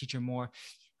liked the teacher more.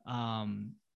 I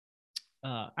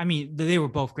mean, they were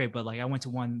both great, but like I went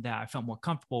to one that I felt more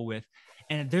comfortable with.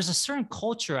 And there's a certain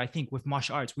culture, I think, with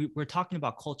martial arts. We're talking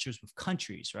about cultures with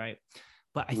countries, right?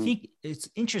 But I think it's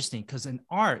interesting because in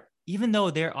art, even though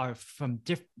there are from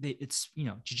different, it's, you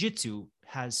know, jiu-jitsu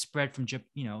has spread from,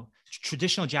 you know,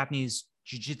 traditional Japanese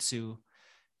jiu-jitsu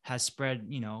has spread,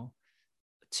 you know,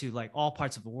 to like all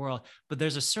parts of the world. But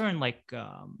there's a certain like,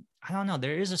 I don't know,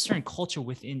 there is a certain culture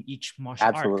within each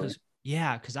martial art.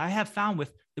 Because I have found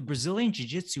with the Brazilian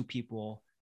jiu-jitsu people,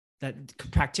 that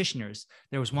practitioners,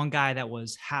 there was one guy that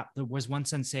was there was one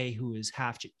sensei who is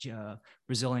half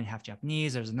Brazilian, half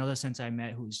Japanese. There's another sensei I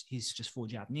met he's just full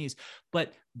Japanese,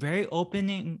 but very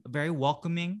opening, very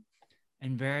welcoming,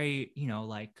 and very, you know,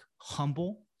 like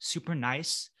humble, super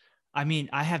nice. I mean,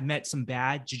 I have met some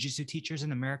bad jiu-jitsu teachers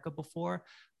in America before,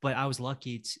 but I was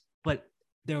lucky but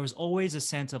there was always a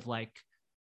sense of like,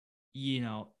 you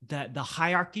know, that the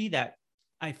hierarchy that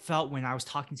I felt when I was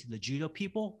talking to the judo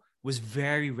people was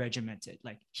very regimented.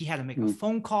 Like he had to make a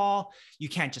phone call. You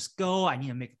can't just go. I need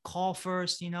to make a call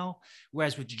first, you know?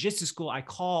 Whereas with jiu-jitsu school, I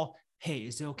call, hey,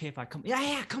 is it okay if I come?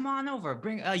 Yeah, come on over.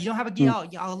 Bring, you don't have a gi,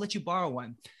 I'll let you borrow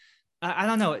one. I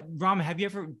don't know. Rama,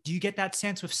 do you get that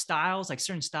sense with styles? Like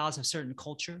certain styles have certain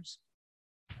cultures?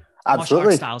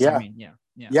 Absolutely. Styles, yeah. I mean, yeah.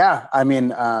 Yeah. I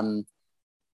mean,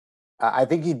 I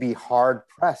think you'd be hard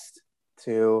pressed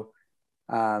to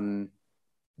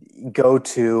go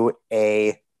to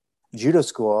a judo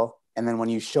school, and then when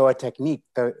you show a technique,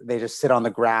 they just sit on the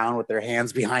ground with their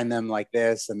hands behind them like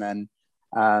this, and then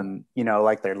you know,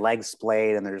 like their legs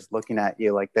splayed, and they're just looking at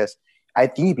you like this. I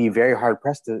think you'd be very hard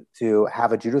pressed to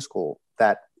have a judo school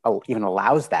that even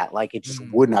allows that. Like it just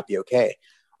would not be okay.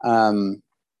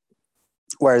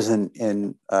 Whereas in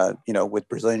you know, with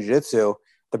Brazilian Jiu-Jitsu,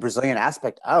 the Brazilian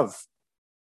aspect of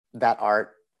that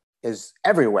art is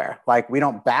everywhere. Like we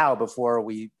don't bow before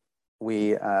we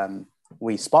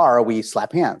spar, we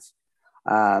slap hands.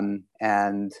 Yeah,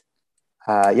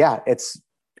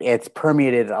 it's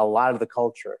permeated a lot of the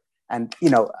culture. And, you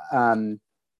know,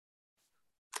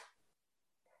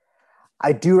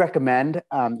 I do recommend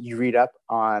you read up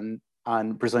on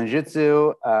Brazilian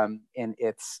Jiu-Jitsu in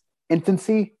its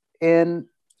infancy in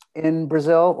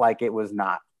Brazil. Like it was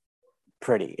not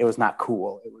pretty. It was not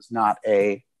cool. It was not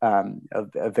a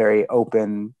very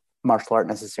open martial art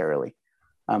necessarily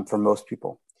for most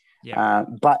people. Yeah.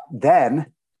 But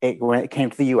then when it came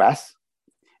to the US,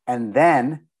 and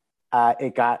then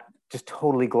it got just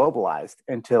totally globalized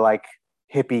into like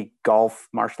hippie golf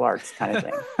martial arts kind of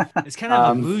thing. It's kind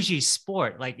of a bougie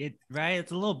sport, like it, right?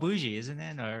 It's a little bougie, isn't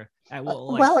it? Or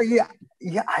well, yeah.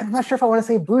 I'm not sure if I want to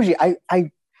say bougie. I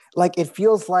like, it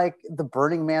feels like the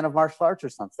Burning Man of martial arts or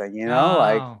something, you know,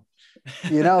 like,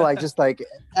 you know, like just like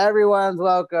everyone's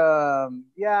welcome.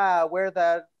 Yeah, wear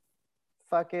that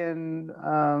fucking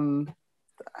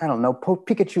I don't know,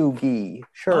 Pikachu gi.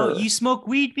 Sure. Oh, you smoke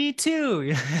weed, me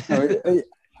too.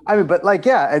 I mean, but like,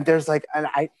 yeah, and there's like, and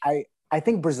I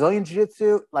think Brazilian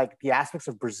Jiu-Jitsu, like the aspects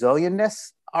of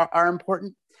Brazilianness are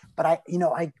important. But I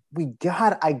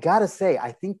gotta say,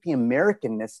 I think the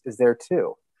Americanness is there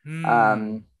too. In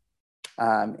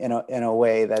a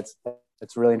way that's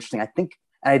really interesting.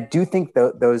 I do think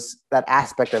that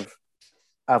aspect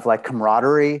of like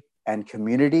camaraderie and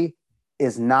community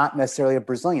is not necessarily a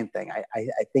Brazilian thing. I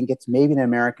think it's maybe an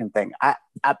American thing.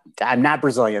 I'm not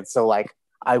Brazilian, so like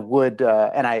I would,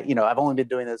 and I've only been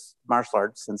doing this martial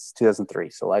arts since 2003,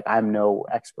 so like I'm no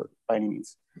expert by any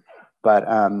means. But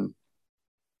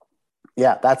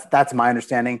yeah, that's my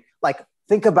understanding. Like,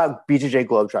 think about BJJ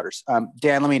Globetrotters.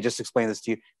 Dan, let me just explain this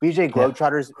to you. BJJ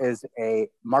Globetrotters is a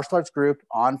martial arts group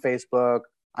on Facebook.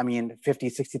 I mean, 50,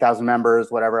 60,000 members,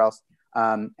 whatever else.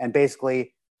 And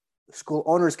basically, school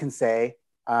owners can say,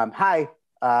 hi,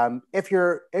 if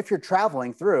you're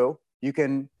traveling through, you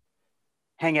can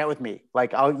hang out with me.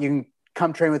 Like, you can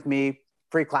come train with me,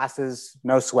 free classes,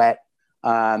 no sweat.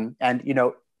 And,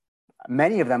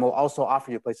 many of them will also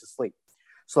offer you a place to sleep.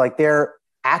 So like they're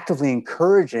actively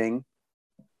encouraging,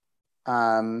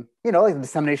 like the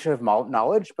dissemination of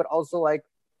knowledge, but also like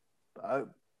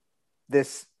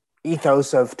this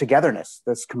ethos of togetherness,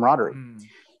 this camaraderie.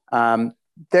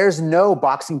 There's no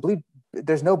boxing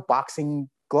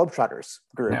Globetrotters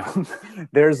group. No.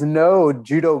 There's no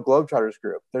judo Globetrotters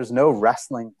group. There's no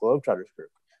wrestling Globetrotters group.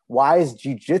 Why is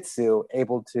jiu-jitsu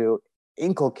able to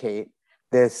inculcate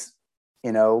this,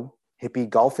 hippie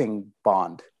golfing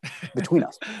bond between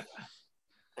us?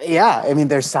 Yeah, I mean,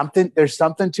 there's something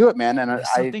to it, man. And there's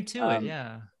something to it,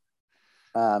 yeah.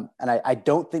 And I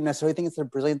don't necessarily think it's a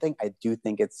Brazilian thing. I do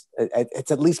think it's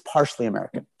at least partially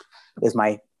American. Is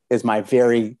my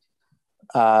very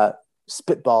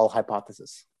spitball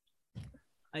hypothesis.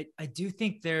 I do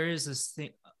think there is this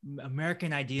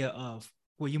American idea of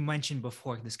what you mentioned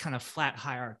before, this kind of flat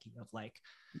hierarchy of like,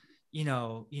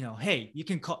 hey, you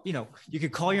can call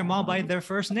your mom by their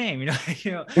first name, or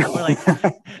like,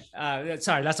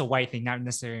 sorry, that's a white thing, not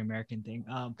necessarily an American thing.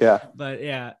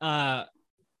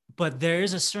 But there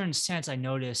is a certain sense I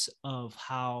notice of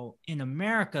how in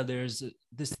America, there's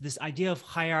this idea of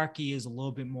hierarchy is a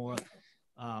little bit more,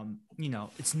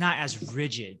 it's not as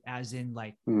rigid as in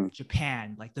like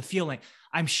Japan, like the feeling.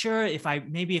 I'm sure if I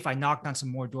knocked on some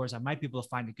more doors, I might be able to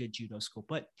find a good judo school.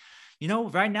 But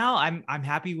right now I'm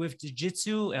happy with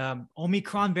jiu-jitsu.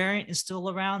 Omicron variant is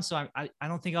still around, so I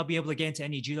don't think I'll be able to get into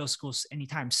any judo schools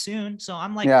anytime soon. So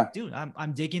I'm like, dude,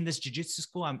 I'm digging this jiu-jitsu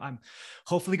school. I'm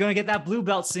hopefully going to get that blue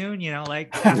belt soon.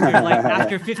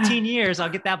 After 15 years, I'll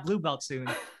get that blue belt soon.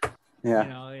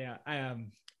 Yeah.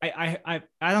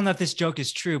 I don't know if this joke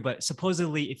is true, but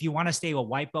supposedly if you want to stay a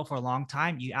white belt for a long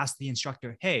time, you ask the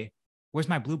instructor, "Hey, where's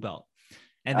my blue belt?"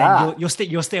 And then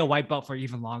you'll stay a white belt for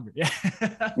even longer. Yeah.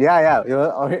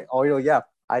 Yeah.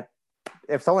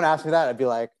 If someone asked me that, I'd be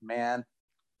like, man.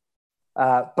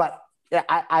 But yeah,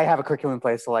 I have a curriculum in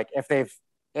place. So like, if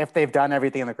they've done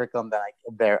everything in the curriculum, then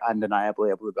they're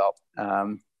undeniably a blue belt.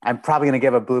 I'm probably going to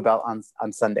give a blue belt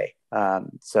on Sunday.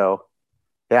 So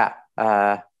yeah.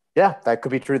 Yeah, that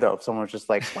could be true though. If someone was just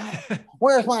like,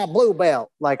 "Where's my blue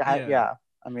belt?" Like, I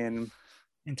mean,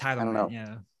 entitlement. I don't know.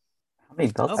 Yeah. How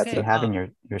many belts do you have in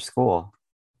your school?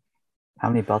 How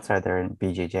many belts are there in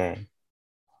BJJ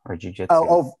or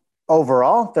jiu-jitsu?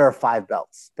 Overall, there are 5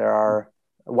 belts. There are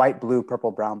white, blue,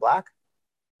 purple, brown, black.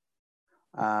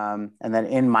 And then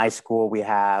in my school, we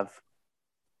have,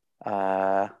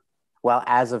 as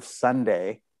of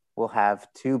Sunday, we'll have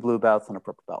 2 blue belts and a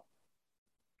purple belt.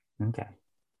 Okay.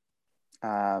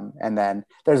 And then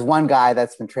there's one guy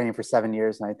that's been training for 7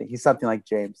 years, and I think he's something like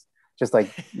James. Just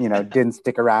like, didn't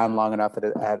stick around long enough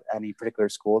at any particular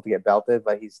school to get belted,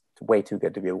 but he's way too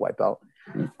good to be a white belt.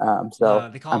 So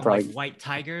they call them like white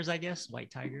tigers, I guess. White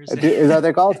tigers. Is that what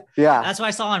they're called? Yeah. That's what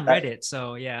I saw on Reddit.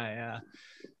 So yeah.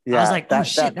 I was like,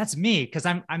 that's me. Cause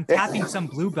I'm tapping some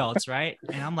blue belts. Right.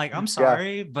 And I'm like, I'm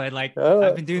sorry, but like,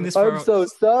 I've been doing this for, I'm so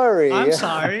sorry. I'm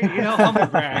sorry. Humble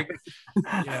brag.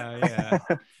 Yeah.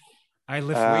 I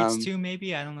lift weights too.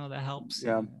 Maybe. I don't know. That helps.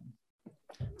 Yeah.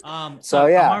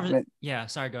 Sorry,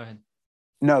 go ahead.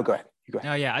 No, go ahead.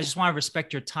 No, yeah. I just want to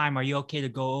respect your time. Are you okay to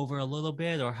go over a little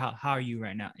bit, or how are you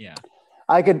right now? Yeah.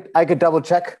 I could double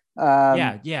check.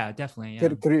 Yeah, definitely. Yeah.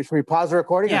 Should we pause the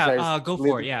recording? Yeah, go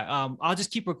for it. Yeah. I'll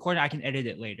just keep recording. I can edit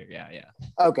it later. Yeah.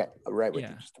 Okay. Right with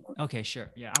you. Okay, sure.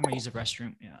 Yeah, I'm gonna use the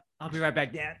restroom. Yeah. I'll be right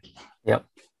back, Dan. Yep.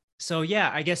 So yeah,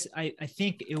 I guess I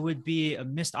think it would be a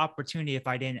missed opportunity if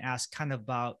I didn't ask kind of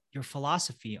about your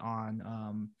philosophy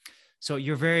on so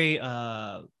you're very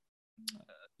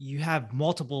you have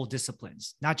multiple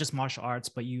disciplines, not just martial arts,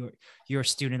 but you're a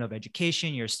student of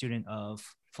education, you're a student of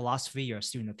philosophy, you're a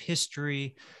student of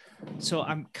history. So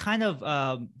I'm kind of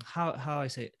how I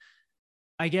say it,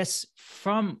 I guess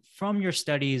from your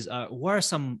studies, what are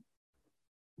some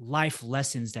life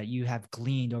lessons that you have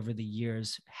gleaned over the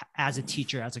years as a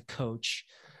teacher, as a coach?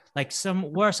 Like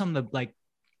what are some of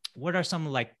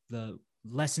the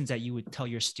lessons that you would tell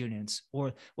your students,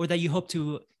 or that you hope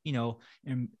to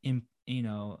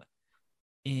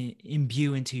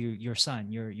imbue into your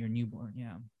son, your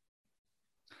newborn?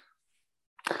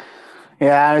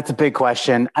 Yeah, it's a big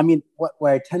question. I mean,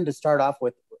 what I tend to start off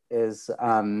with is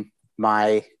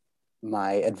my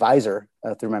advisor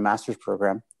through my master's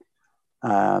program.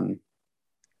 So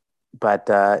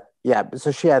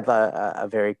she had a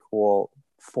very cool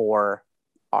 4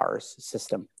 R's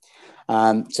system.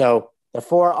 So the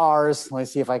 4 R's, let me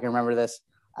see if I can remember this.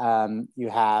 You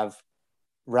have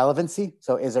relevancy.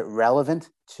 So is it relevant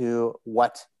to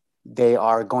what they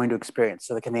are going to experience?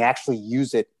 So can they actually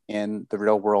use it in the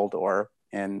real world or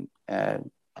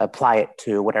apply it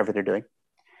to whatever they're doing?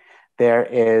 There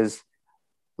is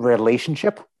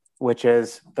relationship, which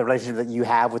is the relationship that you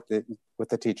have with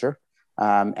the teacher,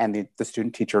 and the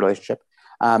student teacher relationship.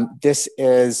 This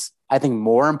is, I think,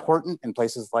 more important in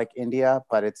places like India,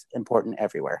 but it's important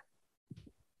everywhere.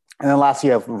 And then last,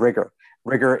 you have rigor.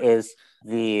 Rigor is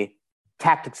the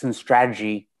tactics and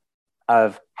strategy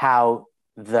of how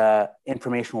the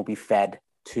information will be fed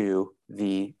to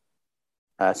the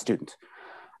student.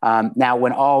 Now,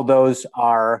 when all those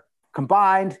are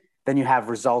combined, then you have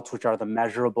results, which are the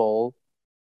measurable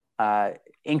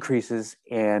increases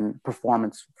in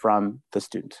performance from the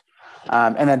student.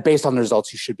 And then based on the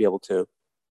results, you should be able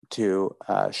to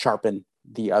sharpen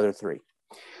the other three.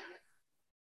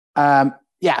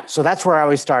 Yeah, so that's where I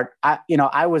always start.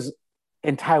 I was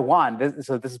in Taiwan,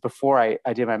 so this is before I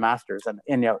did my master's, and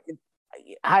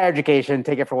higher education,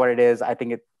 take it for what it is. I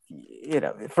think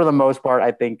for the most part,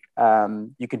 I think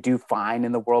you could do fine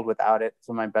in the world without it.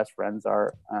 Some of my best friends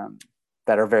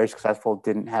that are very successful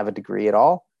didn't have a degree at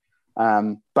all,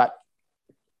 but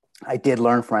I did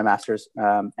learn from my master's,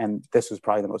 and this was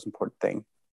probably the most important thing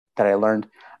that I learned.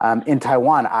 In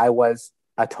Taiwan, I was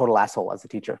a total asshole as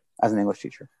an English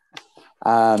teacher.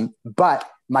 But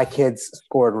my kids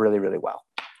scored really, really well.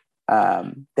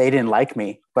 They didn't like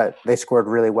me, but they scored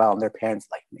really well, and their parents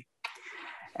liked me.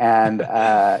 And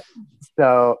that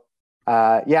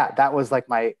was like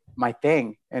my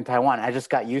thing in Taiwan. I just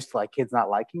got used to like kids not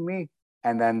liking me,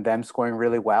 and then them scoring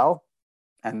really well,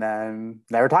 and then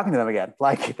never talking to them again.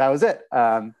 Like that was it.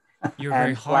 You're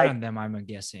very hard on them, I'm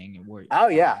guessing. Oh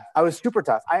yeah, I was super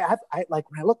tough. I like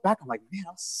when I look back, I'm like, man,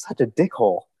 I was such a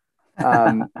dickhole.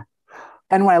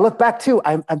 And when I look back too,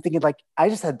 I'm thinking like I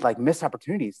just had like missed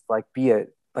opportunities to like be a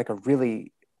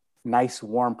really nice,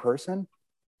 warm person,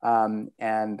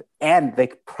 and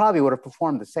they probably would have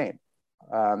performed the same,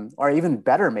 or even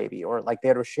better maybe, or like they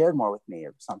would have shared more with me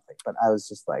or something. But I was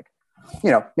just like,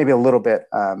 maybe a little bit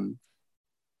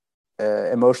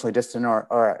emotionally distant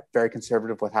or very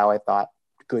conservative with how I thought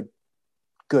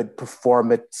good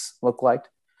performance looked like.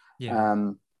 Yeah.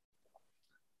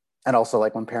 And also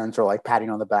like when parents are like patting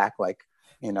on the back, like,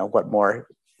 what more,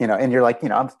 and you're like,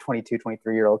 I'm a 22,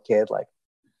 23-year-old kid. Like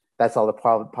that's all the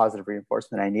positive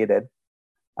reinforcement I needed.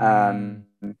 But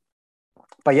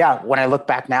yeah, when I look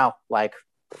back now, like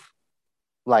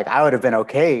I would have been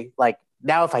okay. Like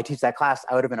now, if I teach that class,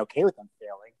 I would have been okay with them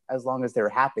failing as long as they were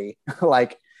happy.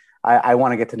 Like I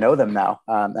want to get to know them now.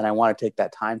 And I want to take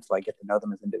that time to like get to know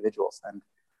them as individuals. And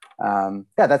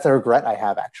that's a regret I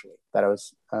have actually, that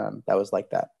was like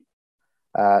that.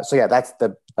 So yeah, that's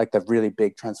the really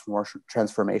big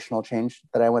transformational change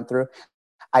that I went through.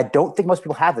 I don't think most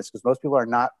people have this because most people are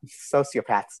not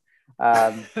sociopaths.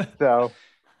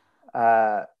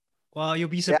 Well, you'll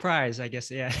be surprised, I guess.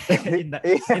 Yeah. in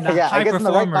the high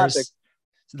performers,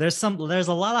 there's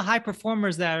a lot of high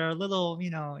performers that are a little,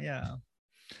 yeah.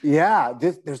 Yeah,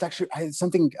 there's actually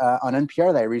something on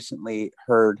NPR that I recently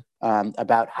heard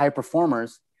about high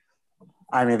performers.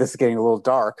 I mean, this is getting a little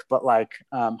dark, but like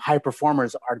high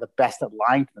performers are the best at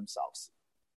lying to themselves.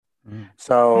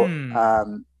 So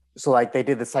like they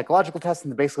did the psychological test,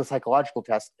 and the basic psychological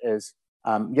test is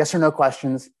yes or no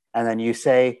questions. And then you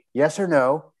say, yes or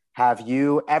no, have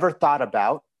you ever thought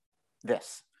about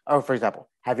this? Oh, for example,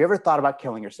 have you ever thought about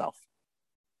killing yourself?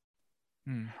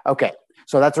 Okay,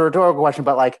 so that's a rhetorical question,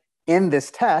 but like in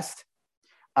this test,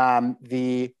 there's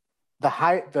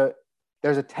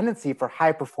a tendency for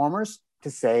high performers to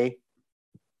say,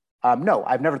 no,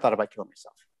 I've never thought about killing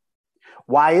myself.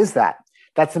 Why is that?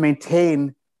 That's to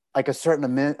maintain like a certain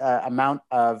amount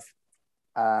of,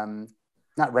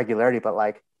 not regularity, but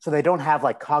like, so they don't have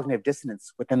like cognitive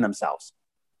dissonance within themselves.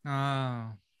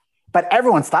 Oh. But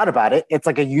everyone's thought about it. It's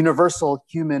like a universal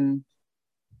human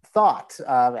thought,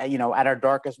 at our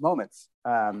darkest moments.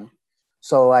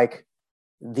 So like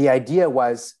the idea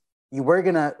was you were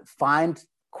going to find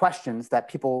questions that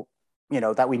people,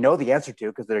 that we know the answer to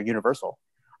because they're universal.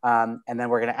 And then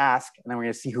we're going to ask, and then we're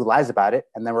going to see who lies about it.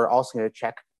 And then we're also going to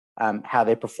check how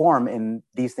they perform in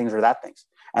these things or that things.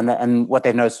 And what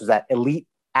they've noticed was that elite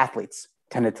athletes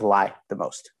tended to lie the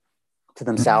most to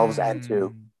themselves and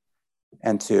to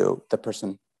the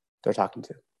person they're talking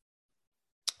to.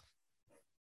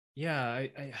 Yeah,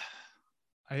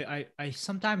 I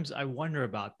sometimes I wonder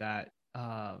about that.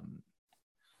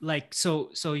 Like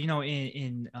so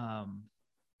in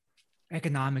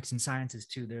economics and sciences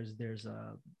too, there's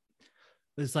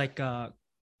like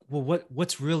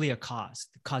what's really a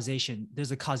causation?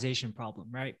 There's a causation problem,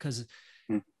 right? Because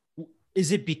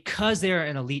is it because they're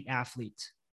an elite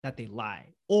athlete that they lie,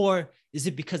 or is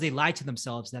it because they lie to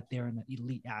themselves that they're an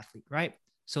elite athlete, right?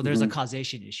 So there's a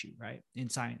causation issue, right? In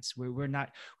science, we're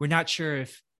not sure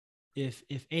if if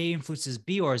A influences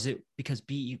B, or is it because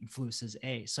B influences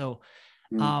A? So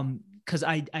Mm. because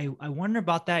I wonder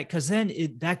about that, because then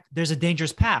that there's a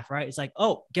dangerous path, right? It's like,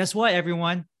 oh, guess what,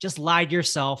 everyone, just lie to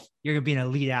yourself, you're gonna be an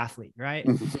elite athlete, right?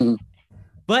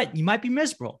 But you might be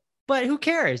miserable, but who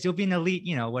cares, you'll be an elite,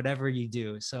 whatever you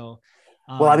do. So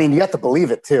Well, I mean, you have to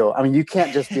believe it too. I mean, you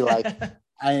can't just be like,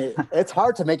 it's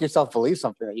hard to make yourself believe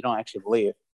something that you don't actually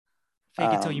believe.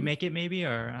 fake it till you make it, maybe,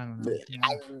 or I don't know.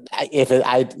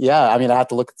 I mean, I have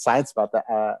to look at science about that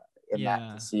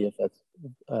that to see if that's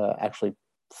actually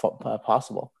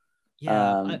possible.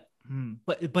 Yeah,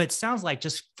 but it sounds like,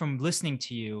 just from listening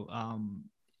to you,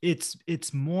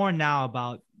 it's more now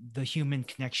about the human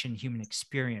connection, human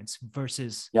experience,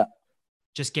 versus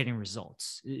just getting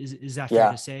results. Is that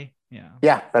fair to say?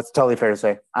 Yeah, that's totally fair to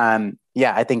say.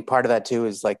 I think part of that too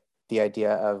is like the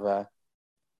idea of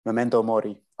memento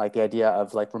mori, like the idea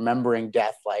of like remembering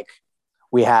death. Like,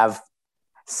 we have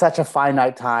such a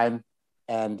finite time,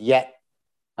 and yet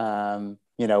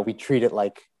we treat it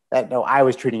like that. No, I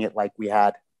was treating it like we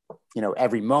had,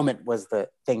 every moment was the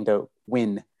thing to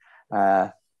win.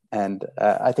 And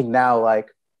I think now, like,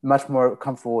 much more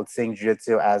comfortable with seeing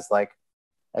jiu-jitsu as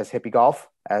hippie golf,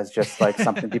 as just like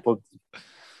something people,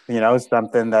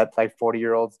 something that like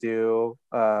 40-year-olds do,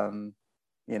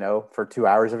 for 2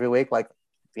 hours every week. Like,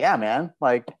 yeah, man,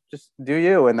 like, just do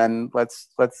you, and then let's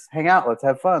hang out, let's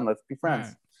have fun, let's be friends.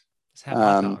 Right. Let's have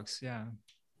hot dogs.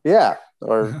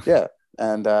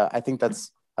 And I think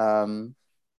that's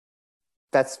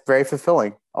very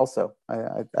fulfilling also.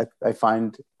 I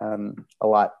find a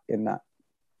lot in that.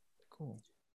 Cool.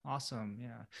 Awesome.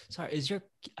 Yeah. Sorry,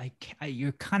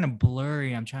 you're kind of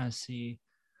blurry. I'm trying to see.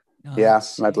 Am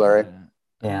I blurry?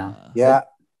 Yeah.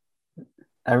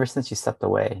 Ever since you stepped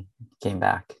away, came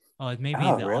back. Oh, it may be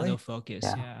the autofocus.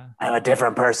 Yeah. I'm a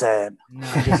different person. No.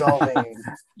 Dissolving.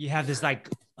 You have this like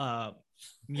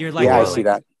you're like I see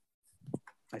that.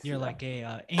 You're like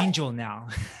a angel now.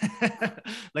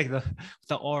 Like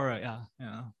the aura.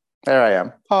 Yeah. There I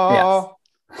am. Oh.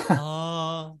 Yes.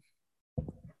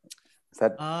 Is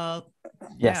that? Yeah.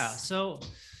 Yes. So.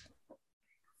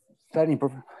 Is that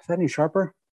any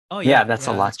sharper? Oh yeah, that's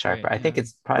a lot sharper. Great. I think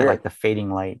it's probably like the fading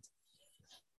light.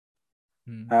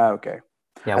 Okay.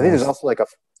 Yeah, I think there's also like I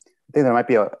think there might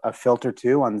be a filter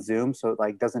too on Zoom, so it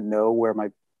like doesn't know where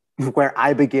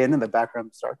I begin and the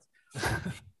background starts.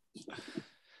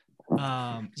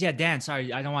 Dan,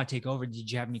 sorry, I don't want to take over.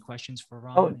 Did you have any questions for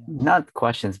Ron? Oh, not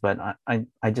questions, but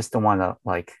I just don't want to,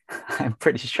 like, I'm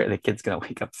pretty sure the kid's gonna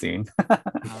wake up soon.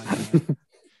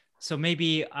 So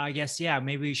maybe, I guess,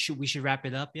 maybe we should wrap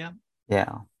it up.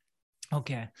 Yeah.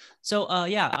 Okay. So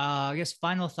I guess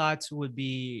final thoughts would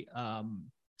be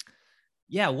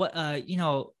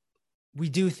we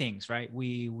do things, right?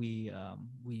 We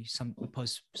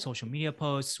post social media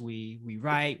posts, we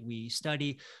write, we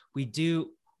study,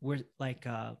 we're like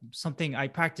something I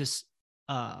practice.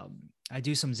 I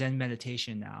do some Zen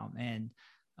meditation now, and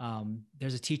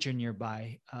there's a teacher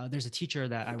nearby. There's a teacher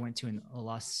that I went to in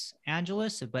Los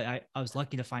Angeles, but I was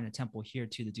lucky to find a temple here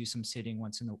too, to do some sitting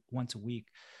once a week.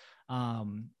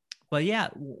 But yeah,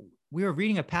 we were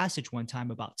reading a passage one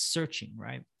time about searching,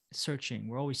 right? Searching.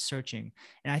 We're always searching.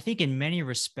 And I think in many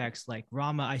respects, like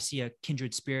Rama, I see a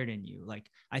kindred spirit in you. Like,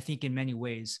 I think in many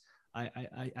ways,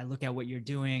 I look at what you're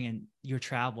doing and your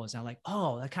travels, and I'm like,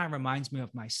 oh, that kind of reminds me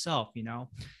of myself,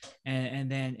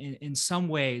 and then in some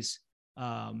ways,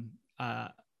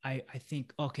 I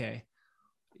think, okay,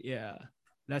 yeah,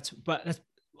 that's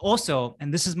also,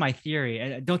 and this is my theory,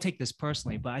 and don't take this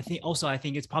personally, but I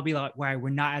think it's probably like why we're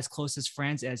not as close as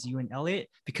friends as you and Elliot,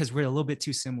 because we're a little bit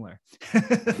too similar.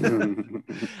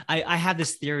 I have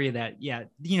this theory that,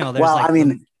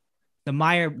 there's the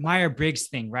Myers-Briggs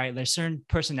thing, right? There's certain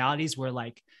personalities where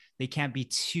like they can't be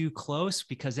too close,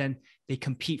 because then they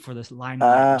compete for this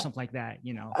limelight or something like that,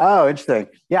 Oh, interesting.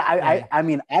 Yeah, I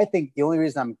mean, I think the only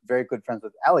reason I'm very good friends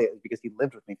with Elliot is because he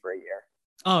lived with me for a year.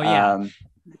 Oh yeah.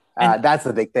 That's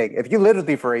the big thing. If you lived with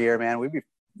me for a year, man, we'd be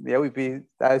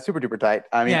super duper tight.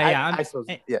 I mean, I suppose,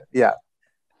 yeah.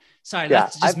 Sorry,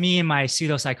 that's just me and my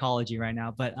pseudo psychology right now.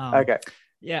 But okay.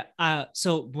 Yeah.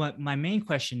 So what my main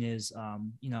question is,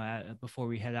 before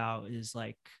we head out, is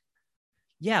like,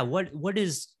 what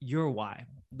is your why?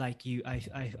 Like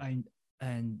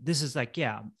and this is like,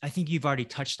 I think you've already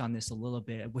touched on this a little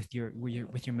bit with your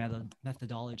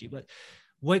methodology, but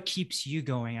what keeps you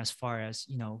going as far as,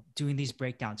 doing these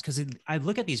breakdowns? Because I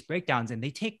look at these breakdowns and they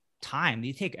take time,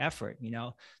 they take effort,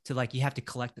 to like, you have to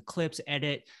collect the clips,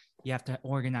 edit, you have to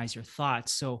organize your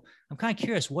thoughts. So I'm kind of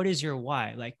curious, what is your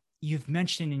why? Like, you've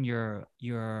mentioned in your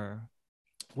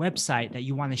website that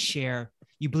you want to share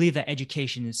you believe that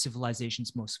education is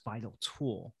civilization's most vital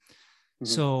tool. Mm-hmm.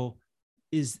 So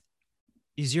is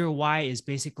your why is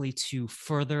basically to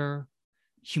further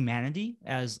humanity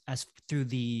as through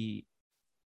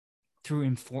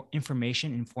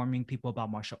information, informing people about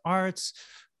martial arts,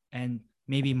 and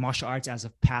maybe martial arts as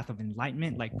a path of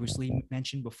enlightenment, like Bruce Lee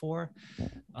mentioned before.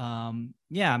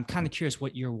 Yeah, I'm kind of curious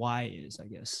what your why is, I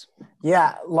guess.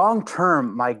 Yeah, long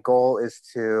term, my goal is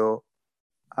to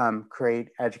create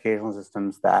educational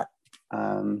systems that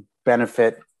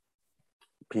benefit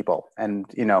people, and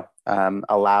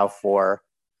allow for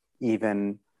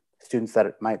even students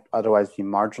that might otherwise be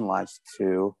marginalized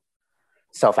to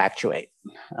self-actuate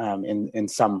in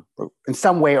some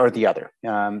way or the other.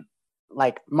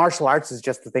 Like martial arts is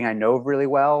just the thing I know really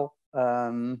well,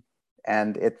 and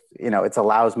it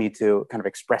allows me to kind of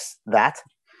express that.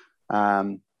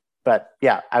 But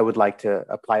yeah, I would like to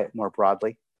apply it more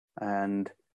broadly. And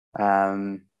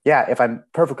yeah, if I'm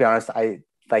perfectly honest, I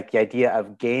like the idea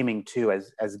of gaming too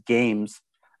as games.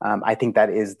 I think that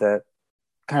is the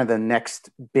kind of the next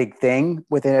big thing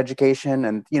within education.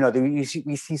 And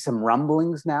we see some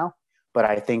rumblings now, but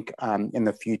I think in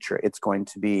the future it's going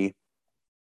to be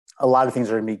a lot of things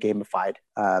are going to be gamified,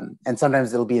 and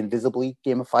sometimes it'll be invisibly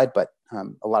gamified, but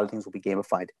a lot of things will be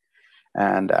gamified.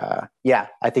 And yeah,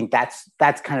 I think that's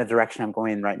kind of the direction I'm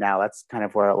going in right now. That's kind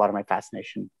of where a lot of my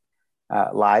fascination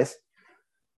lies.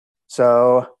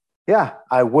 So yeah,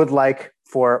 I would like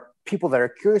for people that are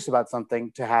curious about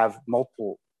something to have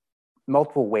multiple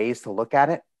ways to look at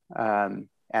it. And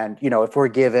if we're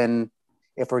given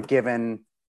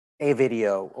a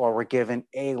video, or we're given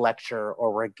a lecture,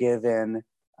 or we're given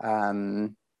a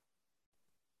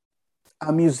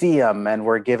museum, and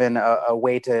we're given a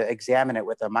way to examine it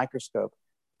with a microscope,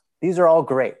 these are all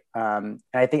great. And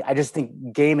I just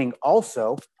think gaming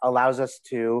also allows us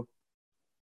to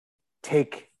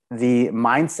take the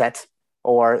mindset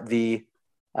or the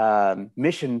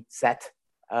mission set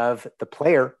of the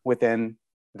player within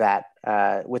their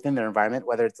environment,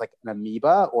 whether it's like an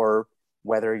amoeba, or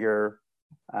whether you're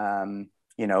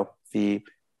the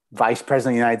vice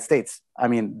president of the United States. I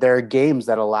mean, there are games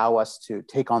that allow us to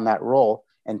take on that role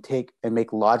and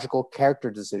make logical character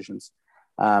decisions.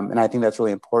 And I think that's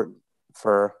really important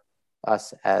for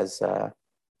us as a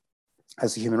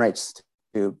human race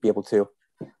to be able to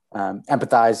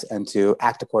empathize and to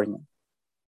act accordingly.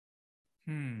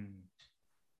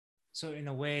 So in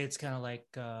a way, it's kind of like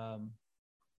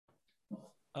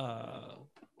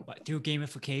through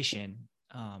gamification,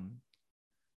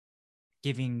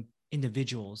 giving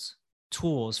individuals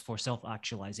tools for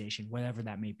self-actualization, whatever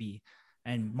that may be.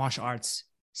 And martial arts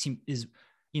it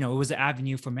was an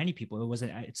avenue for many people.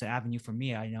 It's an avenue for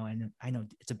me. I know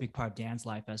it's a big part of Dan's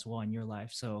life as well, in your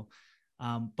life. So,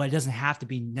 but it doesn't have to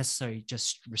be necessarily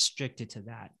just restricted to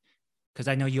that. Because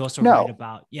I know you also write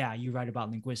about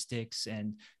linguistics,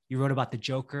 and you wrote about the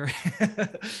Joker.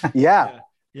 Yeah,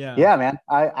 man.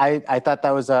 I thought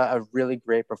that was a really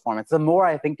great performance. The more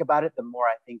I think about it, the more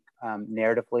I think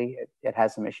narratively it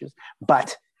has some issues.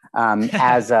 But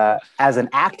as an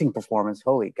acting performance,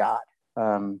 holy God.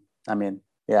 I mean,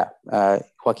 yeah,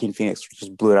 Joaquin Phoenix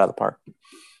just blew it out of the park.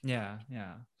 Yeah.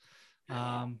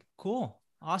 Cool.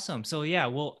 Awesome. So yeah,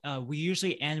 we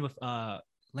usually end with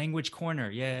language corner.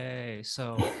 Yay.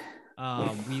 So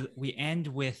we end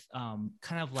with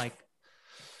kind of like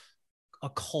a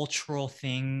cultural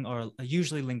thing, or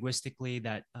usually linguistically,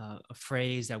 that a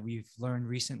phrase that we've learned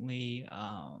recently.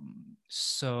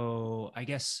 So I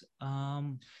guess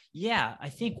I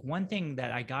think one thing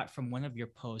that I got from one of your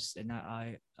posts, and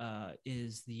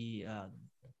is the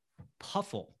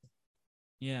puffle.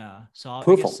 Yeah. So I guess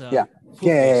Puffle,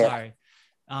 sorry.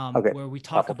 Okay. Where we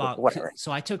talk Puffle, about whatever.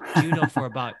 So I took judo for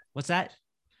about what's that?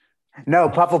 No,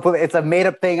 puffle. It's a made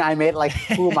up thing I made. Like,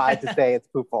 who am I to say it's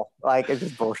poofle? Like, it's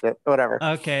just bullshit. Whatever.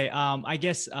 Okay. I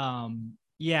guess.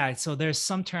 Yeah. So there's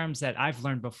some terms that I've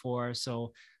learned before.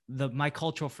 So my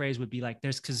cultural phrase would be like,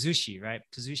 there's kazushi, right?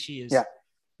 Kazushi is,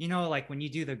 like when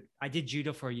you I did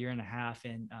judo for a year and a half,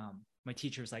 and my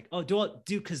teacher was like, "Oh,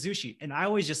 do kazushi," and I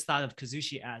always just thought of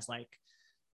kazushi as like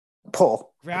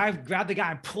pull, grab the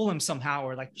guy and pull him somehow,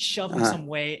 or like shove him some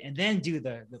way, and then do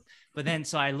but then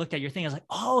so I looked at your thing, I was like,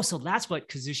 oh, so that's what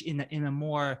kazushi in a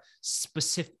more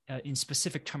specific in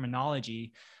specific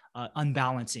terminology,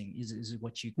 unbalancing is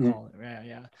what you call it, right?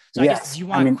 Yeah. So I guess, do you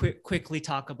want to quickly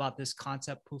talk about this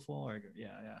concept, puffle, or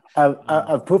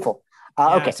of puffle?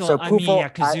 Okay, so puffle,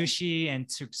 kazushi and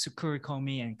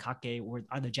tsukurikomi and kake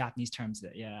are the Japanese terms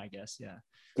that, I guess,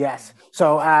 Yes.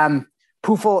 So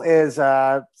puffle is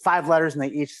 5 letters, and they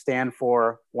each stand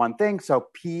for one thing. So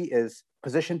P is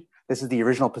position. This is the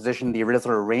original position, the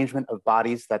original arrangement of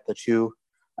bodies that the two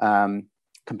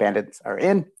combatants are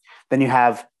in. Then you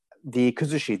have the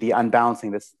kuzushi, the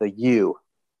unbalancing. This is the U.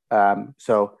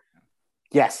 So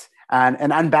yes,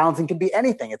 and unbalancing can be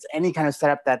anything. It's any kind of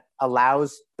setup that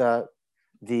allows the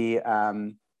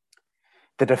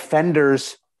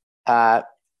defender's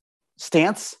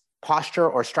stance, posture,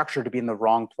 or structure to be in the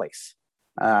wrong place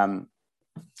to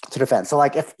defend. So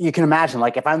like if you can imagine,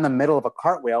 like if I'm in the middle of a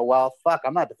cartwheel, well, fuck,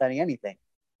 I'm not defending anything.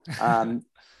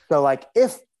 So like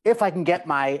if I can get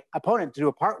my opponent to do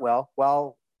a cartwheel,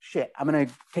 well, shit, I'm going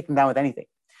to take them down with anything.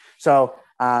 So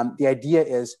the idea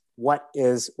is what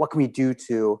can we do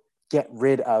to get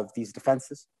rid of these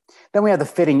defenses? Then we have the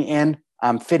fitting in.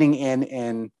 Fitting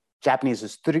in Japanese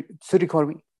is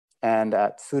tsurikomi and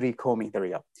tsurikomi. There we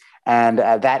go. And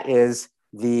that is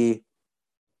the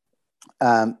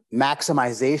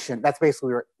maximization. That's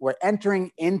basically we're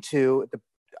entering into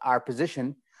our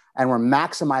position and we're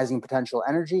maximizing potential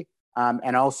energy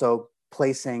and also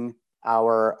placing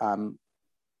our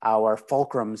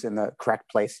fulcrums in the correct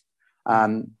place.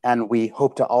 And we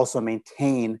hope to also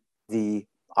maintain the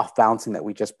off balancing that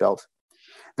we just built.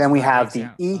 Then we have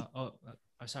the E.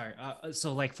 Sorry.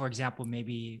 So like, for example,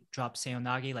 maybe drop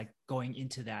seonage, like going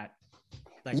into that.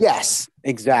 Like, yes,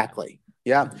 exactly.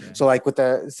 Yeah. Okay. So like with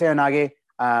the seonage,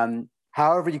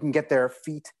 however you can get their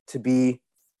feet to be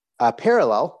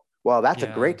parallel, well, that's a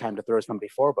great time to throw somebody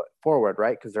forward,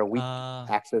 right? Because their weak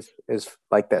axis is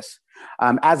like this.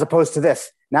 As opposed to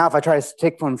this. Now, if I try to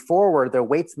take one forward, their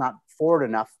weight's not forward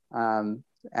enough.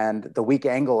 And the weak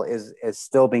angle is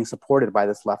still being supported by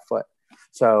this left foot.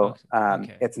 So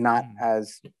it's not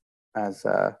as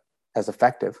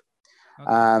effective.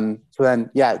 Okay. So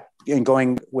then, in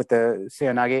going with the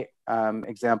seonage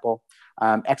example,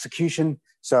 execution.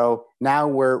 So now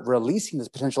we're releasing this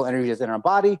potential energy that's in our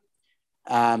body,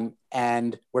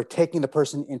 and we're taking the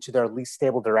person into their least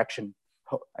stable direction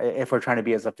if we're trying to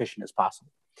be as efficient as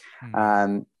possible.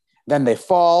 Then they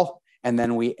fall, and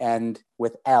then we end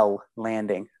with L,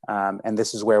 landing. And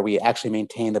this is where we actually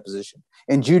maintain the position.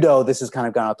 In judo, this has kind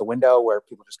of gone out the window where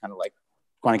people just kind of like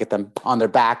want to get them on their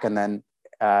back and then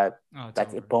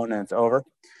that's the opponent and it's over.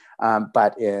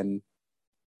 But in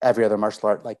every other martial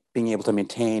art, like being able to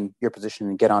maintain your position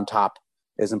and get on top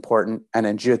is important. And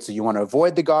in jiu-jitsu, you want to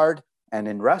avoid the guard. And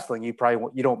in wrestling, you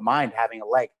don't mind having a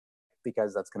leg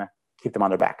because that's going to keep them on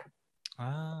their back.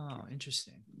 Oh,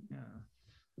 interesting.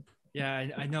 Yeah,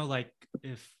 I know. Like,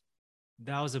 if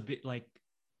that was a bit like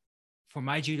for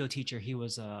my judo teacher, he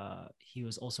was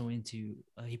also into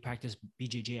he practiced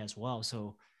BJJ as well.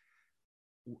 So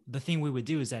the thing we would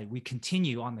do is that we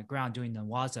continue on the ground doing the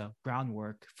waza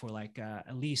groundwork for like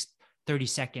at least 30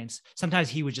 seconds. Sometimes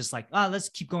he would just like, let's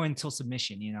keep going until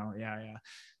submission. Yeah.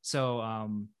 So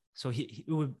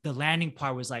the landing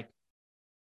part was like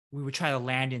we would try to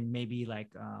land in maybe like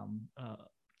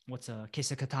what's a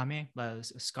kesekatame,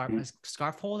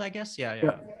 scarf hold, I guess.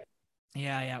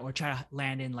 Yeah. Or try to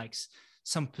land in like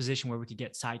some position where we could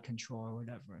get side control or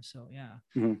whatever. So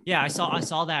I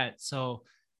saw that. So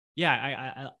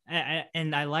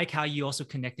I like how you also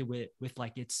connected with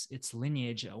like its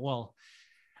lineage. Well,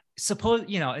 suppose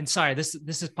and sorry, this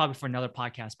is probably for another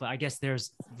podcast, but I guess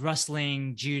there's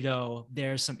wrestling, judo.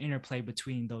 There's some interplay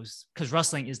between those because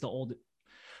wrestling is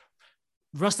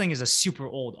a super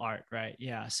old art, right?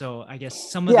 Yeah. So I guess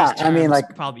some of these terms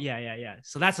probably.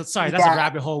 So that's a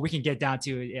rabbit hole we can get down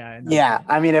to. Yeah.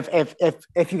 I mean,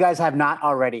 if you guys have not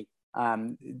already,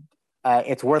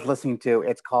 it's worth listening to.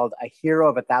 It's called A Hero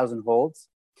of a Thousand Holds.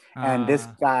 And this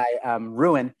guy,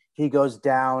 Ruin, he goes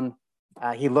down,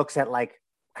 he looks at like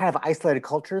kind of isolated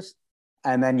cultures.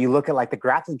 And then you look at like the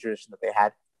grappling tradition that they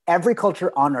had. Every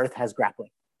culture on earth has grappling.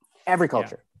 Every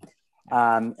culture.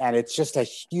 Yeah. And it's just a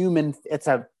human,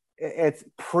 it's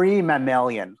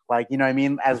pre-mammalian, like, you know what I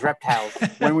mean? As reptiles,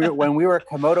 when we were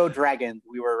Komodo dragons,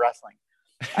 we were wrestling.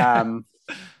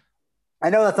 I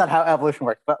know that's not how evolution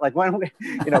works, but like when we,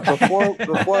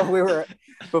 before we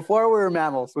were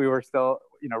mammals, we were still,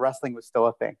 wrestling was still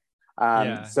a thing.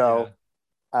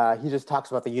 He just talks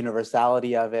about the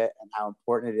universality of it and how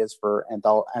important it is for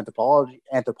anthropology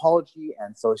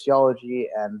and sociology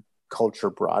and culture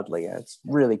broadly. And it's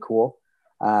really cool.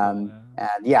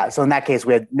 So in that case,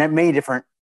 there are many different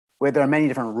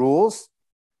rules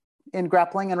in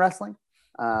grappling and wrestling.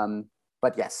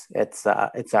 But yes, it's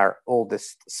our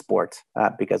oldest sport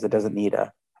because it doesn't need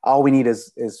all we need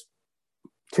is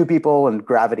two people and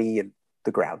gravity and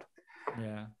the ground.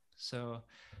 Yeah. So,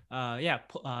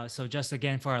 so just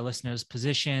again for our listeners,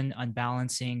 position,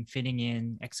 unbalancing, fitting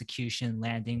in, execution,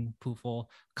 landing, pufo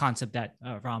concept that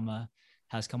Rama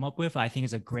has come up with. I think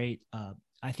it's a great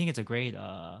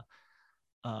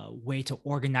way to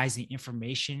organize the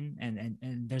information,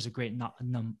 and there's a great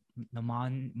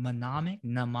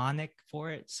mnemonic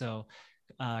for it. So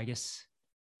I guess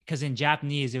because in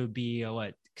Japanese it would be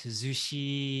what,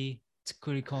 kazushi,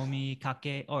 tsukurikomi,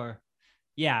 kake, or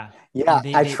yeah. Yeah,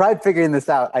 I tried figuring this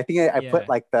out. I think I put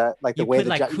like the you way put the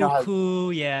like you know how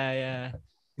kuku, yeah.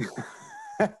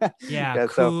 Yeah,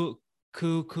 so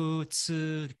kuku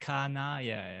tsukana,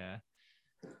 yeah.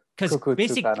 Because kuku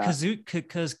basic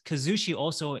tsukana. kazushi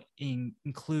also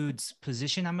includes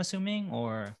position, I'm assuming,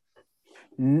 or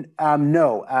No.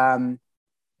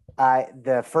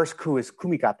 The first ku is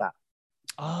kumikata.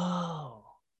 oh,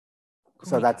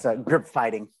 so that's grip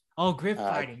fighting. Oh, grip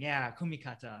fighting, yeah,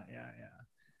 kumikata, yeah.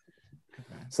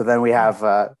 Okay. So then we have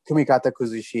kumikata,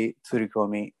 kuzushi,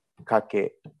 tsurikomi,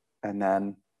 kake, and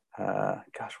then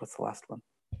what's the last one?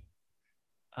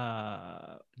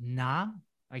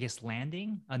 I guess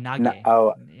landing. Nage.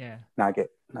 Nage.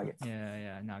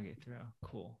 Yeah, nage throw.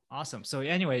 Cool, awesome. So,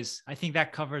 anyways, I think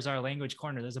that covers our language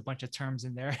corner. There's a bunch of terms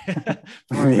in there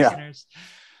for our listeners.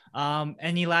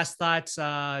 Any last thoughts,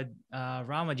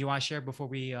 Rama? Do you want to share before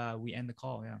we end the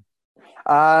call?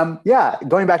 Yeah.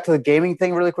 Going back to the gaming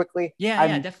thing really quickly.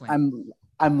 Yeah, definitely.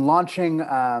 I'm launching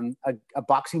a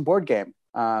boxing board game.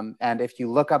 And if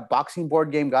you look up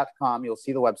boxingboardgame.com, you'll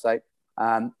see the website.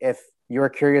 If you're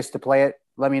curious to play it,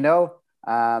 let me know.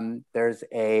 There's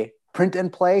a print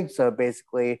and play. So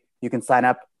basically you can sign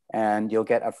up and you'll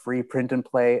get a free print and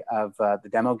play of the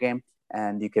demo game,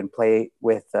 and you can play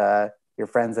with your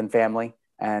friends and family.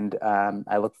 And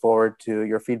I look forward to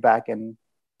your feedback and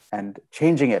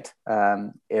changing it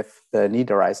if the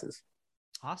need arises.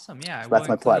 Awesome. Yeah. So that's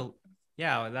my plug.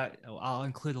 I'll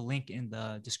include a link in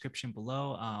the description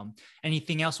below.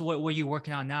 Anything else? What are you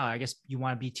working on now? I guess you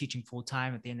want to be teaching full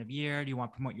time at the end of the year. Do you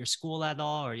want to promote your school at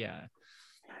all, or Yeah,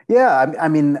 I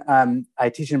mean, I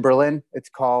teach in Berlin. It's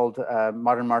called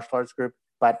Modern Martial Arts Group,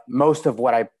 but most of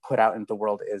what I put out into the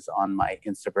world is on my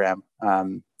Instagram,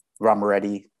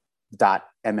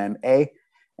 ramareddy.mma.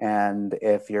 And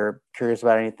if you're curious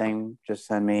about anything, just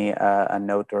send me a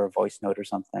note or a voice note or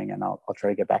something, and I'll try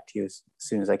to get back to you as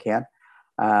soon as I can.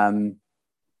 And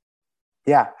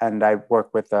I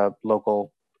work with a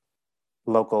local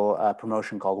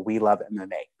promotion called We Love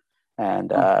MMA,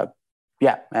 and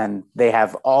and they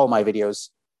have all my videos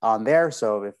on there.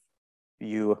 So if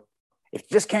you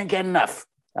just can't get enough,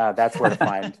 that's where to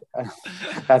find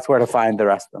the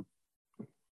rest of them.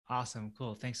 Awesome.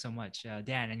 Cool. Thanks so much.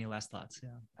 Dan, any last thoughts?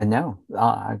 No,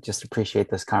 I just appreciate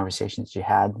this conversation that you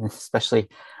had, especially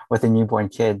with a newborn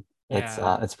kid.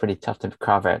 It's pretty tough to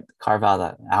carve out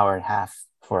an hour and a half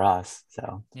for us.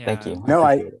 So thank you.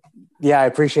 I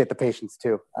appreciate the patience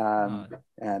too.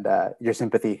 And your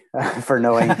sympathy for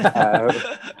knowing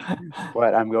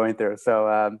what I'm going through.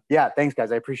 So thanks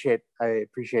guys. I appreciate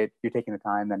you taking the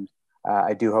time, and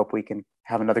I do hope we can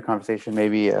have another conversation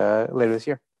maybe later this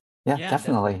year. Yeah,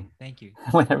 definitely. Thank you.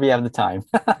 Whenever you have the time.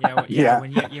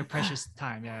 When your precious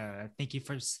time. Yeah. Thank you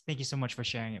so much for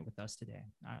sharing it with us today.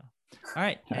 All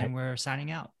right. And we're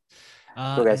signing out.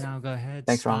 Cool, guys. And I'll go ahead.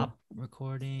 Thanks, stop Ron.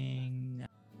 recording.